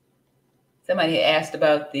 Somebody asked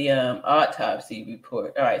about the autopsy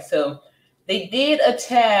report. All right, so they did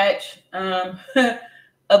attach a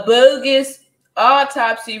bogus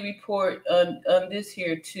autopsy report on this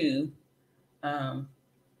here too.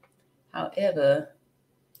 However,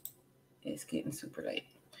 it's getting super late.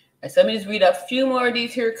 All right, so let me just read a few more of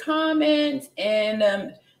these here comments, and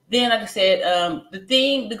then, like I said,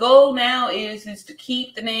 the goal now is to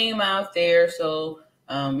keep the name out there, so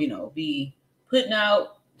be putting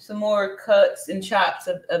out some more cuts and chops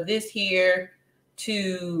of this here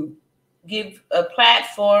to give a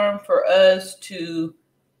platform for us to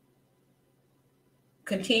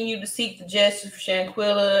continue to seek the justice for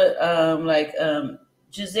Shanquella.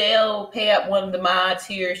 Giselle Payap, one of the mods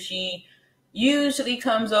here, she usually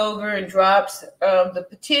comes over and drops the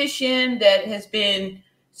petition that has been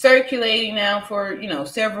circulating now for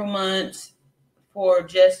several months for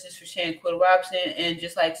justice for Shanquella Robinson. And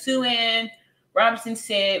just like Sue Ann Robinson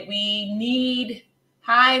said, we need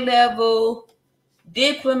high-level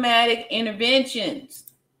diplomatic interventions,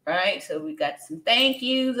 right? So we got some thank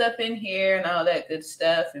yous up in here and all that good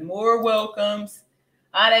stuff, and more welcomes,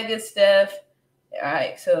 all that good stuff. All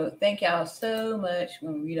right, so thank y'all so much. I'm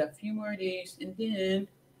gonna read a few more of these, and then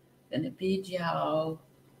I'm gonna bid y'all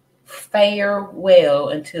farewell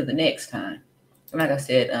until the next time. Like I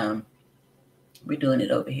said, we're doing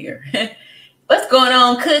it over here. What's going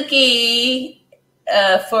on, Cookie?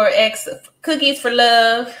 Cookies for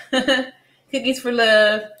love. Cookies for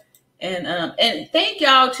love. And thank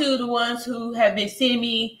y'all to the ones who have been sending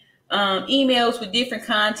me emails with different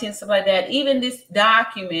content, stuff like that. Even this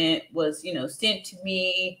document was, sent to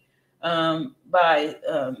me by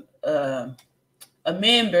a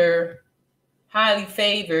member, highly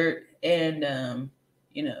favored, and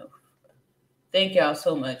thank y'all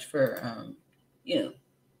so much for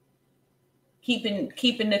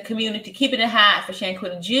keeping the community, keeping it hot for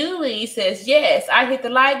Shanquella. Julie says, yes, I hit the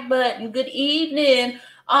like button. Good evening,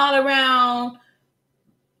 all around,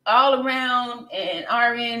 and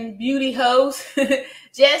RN beauty host.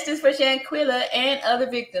 Justice for Shanquella and other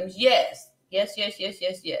victims. Yes.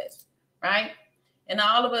 Right? And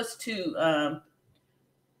all of us too.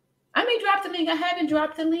 I may drop the link. I haven't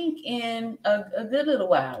dropped the link in a good little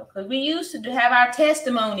while, because we used to have our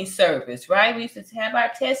testimony service, right? We used to have our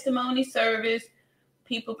testimony service.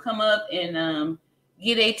 People come up and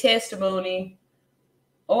get a testimony,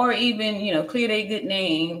 or even, clear their good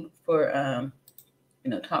name for,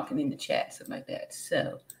 talking in the chat, something like that.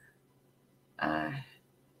 So I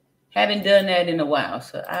haven't done that in a while.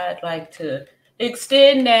 So I'd like to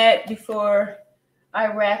extend that before I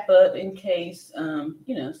wrap up, in case,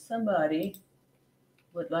 somebody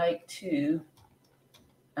would like to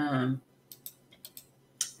come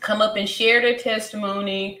up and share their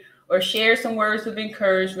testimony or share some words of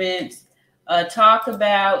encouragement. Talk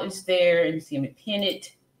about, is there, and see, I'm gonna pin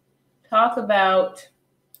it. Talk about,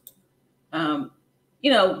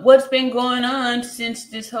 what's been going on since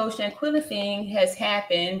this whole Shanquella thing has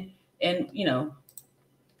happened, and,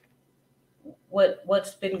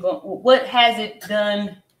 what's been going, what has it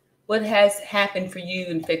done, what has happened for you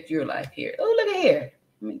and affect your life here. Oh, look at here.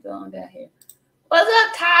 Let me go on down here. What's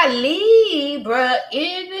up, Talibra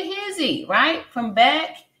in the hizzy, right? From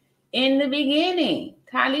back in the beginning.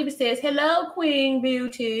 Talibra says, hello, Queen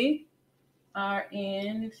Beauty.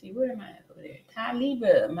 Let's see, where am I at over there?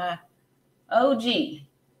 Talibra, my OG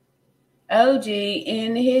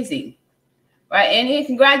in the hizzy. Right, and here,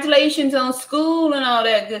 congratulations on school and all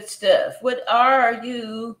that good stuff. What are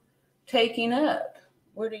you taking up?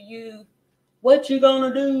 What you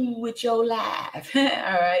gonna do with your life? All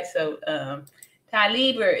right, so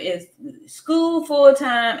Talibra is school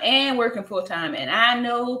full-time and working full-time, and I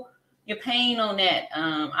know your pain on that.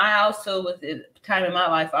 I also, was at a time in my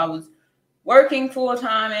life, I was working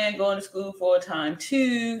full-time and going to school full-time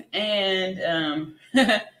too, and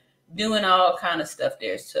doing all kind of stuff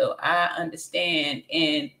there. So I understand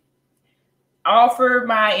and offer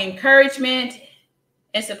my encouragement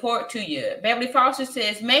and support to you. Beverly Foster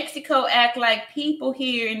says, Mexico act like people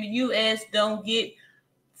here in the U.S. don't get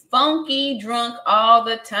funky drunk all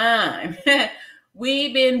the time.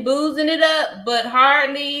 We've been boozing it up, but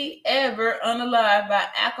hardly ever unalive by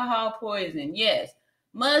alcohol poison. Yes,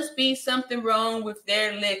 must be something wrong with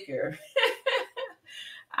their liquor.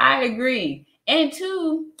 I agree. And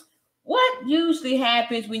two, what usually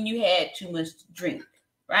happens when you had too much to drink,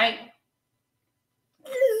 right?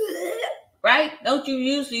 Right? Don't you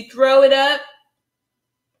usually throw it up?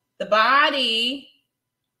 The body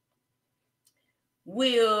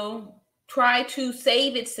will try to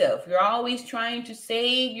save itself. You're always trying to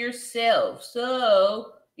save yourself.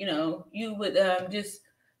 So, you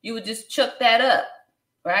would just chuck that up,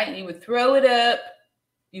 right? You would throw it up.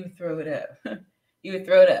 You would throw it up.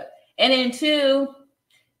 And then two,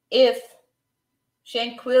 if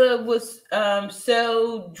Shanquella was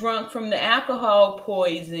so drunk from the alcohol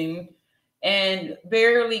poison and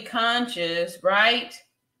barely conscious, right?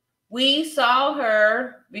 We saw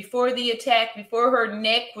her before the attack, before her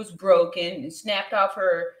neck was broken and snapped off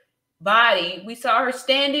her body. We saw her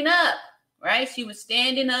standing up, right? She was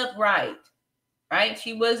standing upright, right?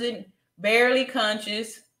 She wasn't barely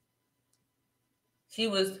conscious. She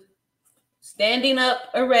was standing up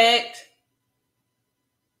erect,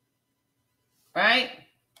 right?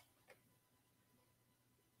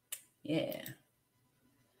 Yeah.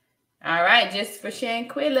 All right, just for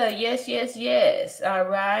Shanquella. Yes, yes, yes. All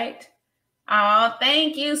right. Oh,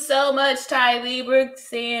 thank you so much, Ty Lieber,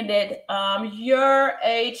 saying that you're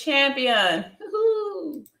a champion.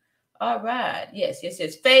 Woo-hoo. All right. Yes, yes,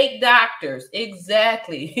 yes. Fake doctors.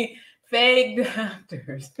 Exactly. Fake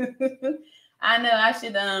doctors. I know I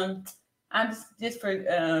should I'm just for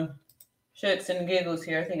shits and giggles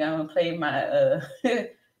here. I think I'm gonna play my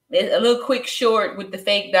a little quick short with the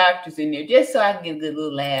fake doctors in there, just so I can get a good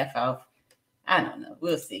little laugh off. I don't know.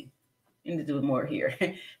 We'll see. Need to do more here.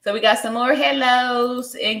 So we got some more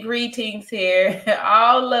hellos and greetings here.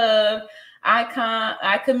 All love.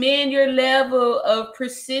 I commend your level of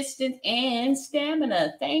persistence and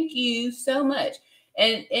stamina. Thank you so much.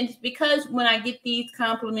 And because when I get these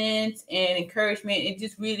compliments and encouragement, it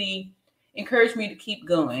just really encouraged me to keep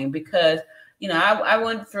going, because I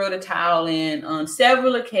wanted to throw the towel in on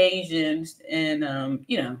several occasions and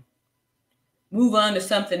move on to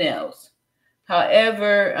something else.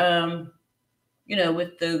 However,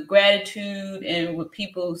 with the gratitude and with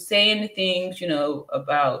people saying the things,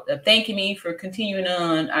 about thanking me for continuing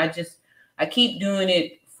on, I keep doing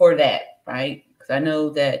it for that, right? Because I know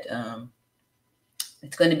that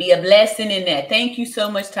it's going to be a blessing in that. Thank you so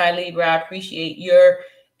much, Ty Libra. I appreciate your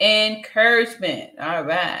encouragement. All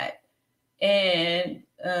right. And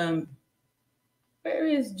where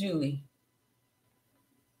is Julie?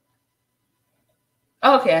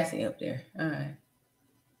 Okay, I see up there. All right.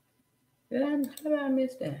 How did I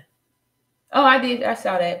miss that? Oh, I did. I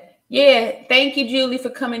saw that. Yeah. Thank you, Julie, for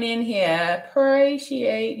coming in here. I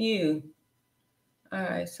appreciate you. All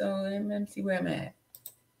right. So let me see where I'm at.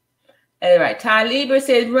 All right. Ty Lieber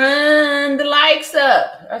says, run the likes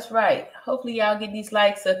up. That's right. Hopefully y'all get these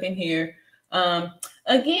likes up in here.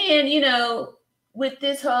 Again, with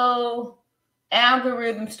this whole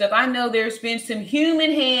algorithm stuff, I know there's been some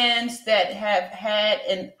human hands that have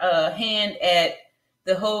had a hand at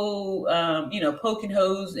the whole, poking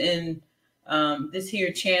holes in this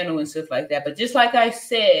here channel and stuff like that. But just like I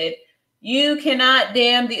said, you cannot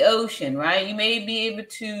dam the ocean, right? You may be able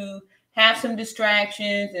to have some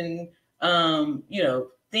distractions and,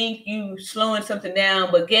 think you slowing something down.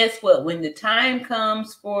 But guess what? When the time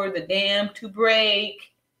comes for the dam to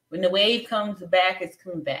break, when the wave comes back, it's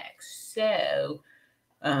coming back. So,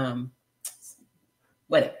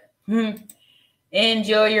 whatever.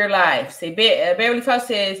 Enjoy your life. Say, Beverly Fox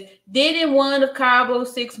says, didn't one of Cabo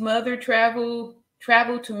 6 mother travel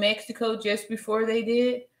to Mexico just before they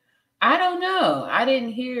did? I don't know. I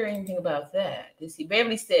didn't hear anything about that. Let's see.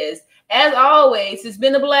 Beverly says, as always, it's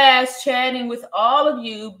been a blast chatting with all of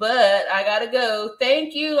you, but I gotta go.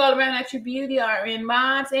 Thank you all around at your beauty, RN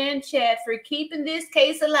mods and chat for keeping this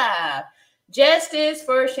case alive. Justice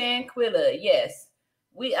for Shanquella. Yes.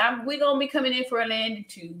 We're gonna be coming in for a landing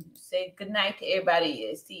to say goodnight to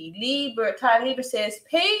everybody. See, Ty Lieber says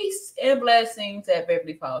peace and blessings at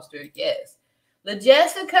Beverly Foster. Yes. La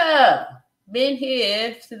Jessica been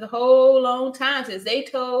here for the whole long time since they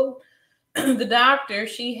told the doctor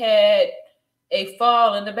she had a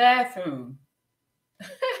fall in the bathroom.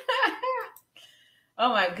 Oh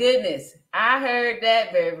my goodness. I heard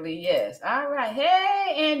that, Beverly. Yes. All right.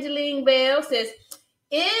 Hey, Angeline Bell says,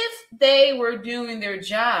 if they were doing their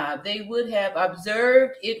job, they would have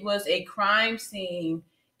observed it was a crime scene.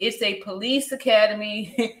 It's a police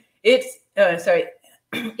academy. It's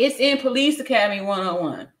in Police Academy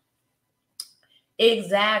 101.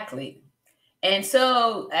 Exactly. And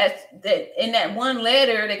so in that one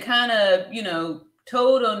letter, they kind of,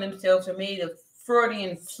 told on themselves or made a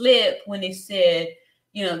Freudian flip when they said,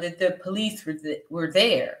 that the police were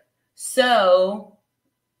there. So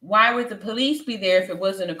why would the police be there if it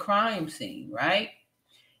wasn't a crime scene, right?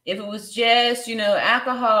 If it was just,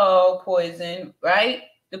 alcohol poison, right?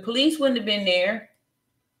 The police wouldn't have been there,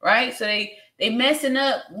 right? So they messing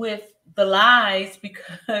up with the lies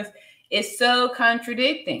because it's so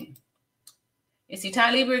contradicting. You see,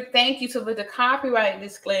 Ty Lieber, thank you. So with the copyright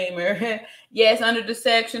disclaimer, yes, under the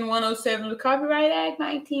Section 107 of the Copyright Act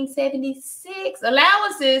 1976,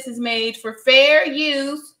 allowances is made for fair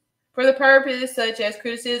use for the purpose such as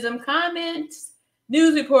criticism, comments,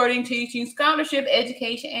 news reporting, teaching, scholarship,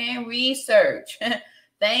 education, and research.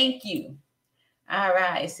 Thank you. All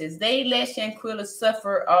right, it says they let Shanquella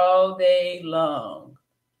suffer all day long.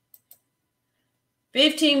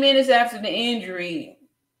 15 minutes after the injury,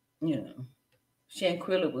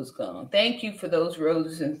 Shanquella was gone. Thank you for those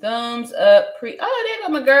roses and thumbs up. Oh, there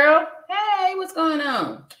go my girl. Hey, what's going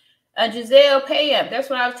on? Giselle Payup. That's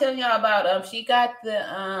what I was telling y'all about. She got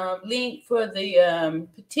the link for the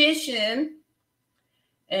petition.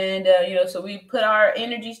 And, so we put our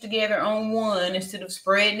energies together on one instead of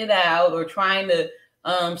spreading it out or trying to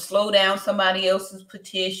slow down somebody else's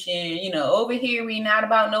petition. Over here, we not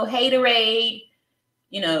about no haterade.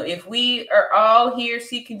 If we are all here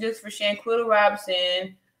seeking just for Shanquella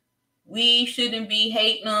Robinson, we shouldn't be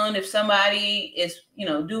hating on if somebody is,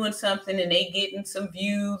 doing something and they getting some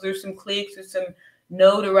views or some clicks or some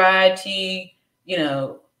notoriety.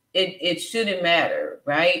 It shouldn't matter,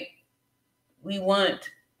 right? We want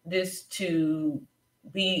this to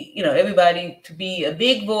be, everybody to be a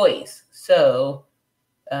big voice. So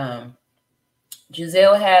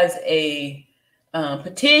Giselle has a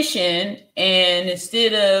petition, and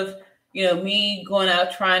instead of me going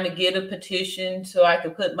out trying to get a petition so I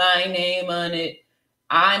could put my name on it,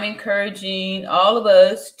 I'm encouraging all of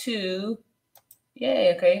us to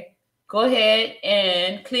go ahead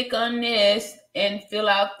and click on this and fill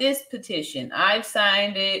out this petition. I've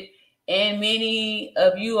signed it, and many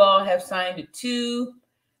of you all have signed it too.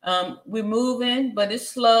 We're moving, but it's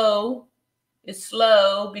slow. It's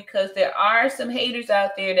slow because there are some haters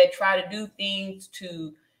out there that try to do things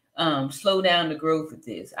to slow down the growth of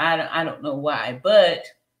this. I don't know why, but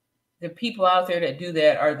the people out there that do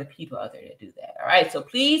that are the people out there that do that. All right, so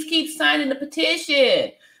please keep signing the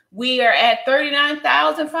petition. We are at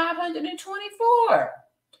 39,524,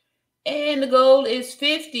 and the goal is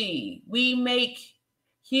 50. We make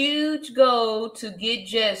huge goal to get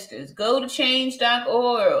justice. Go to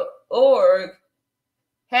change.org.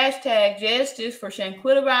 Hashtag justice for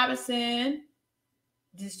Shanquella Robinson.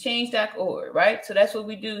 Just change.org, right? So that's what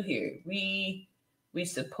we do here. We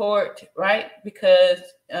support, right? Because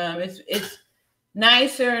it's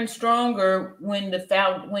nicer and stronger when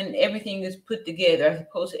when everything is put together, as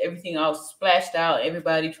opposed to everything all splashed out,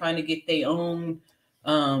 everybody trying to get their own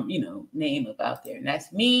name up out there. And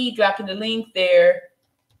that's me dropping the link there.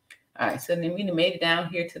 All right, so then we made it down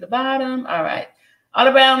here to the bottom. All right. All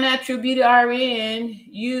Around Natural Beauty RN,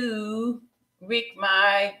 you, Rick,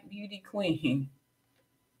 my beauty queen.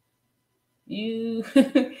 You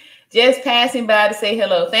just passing by to say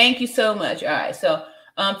hello. Thank you so much. All right, so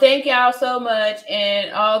thank y'all so much,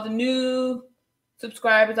 and all the new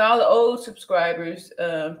subscribers, all the old subscribers,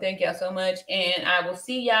 thank y'all so much, and I will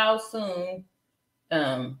see y'all soon.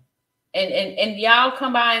 And y'all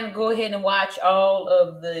come by and go ahead and watch all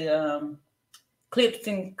of the clips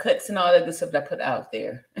and cuts and all that good stuff that I put out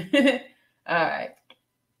there. All right.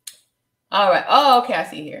 Oh, okay, I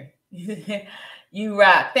see here. You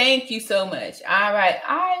rock. Thank you so much. All right.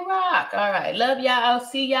 I rock. All right. Love y'all. I'll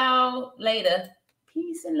see y'all later.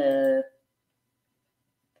 Peace and love.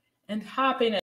 And happiness.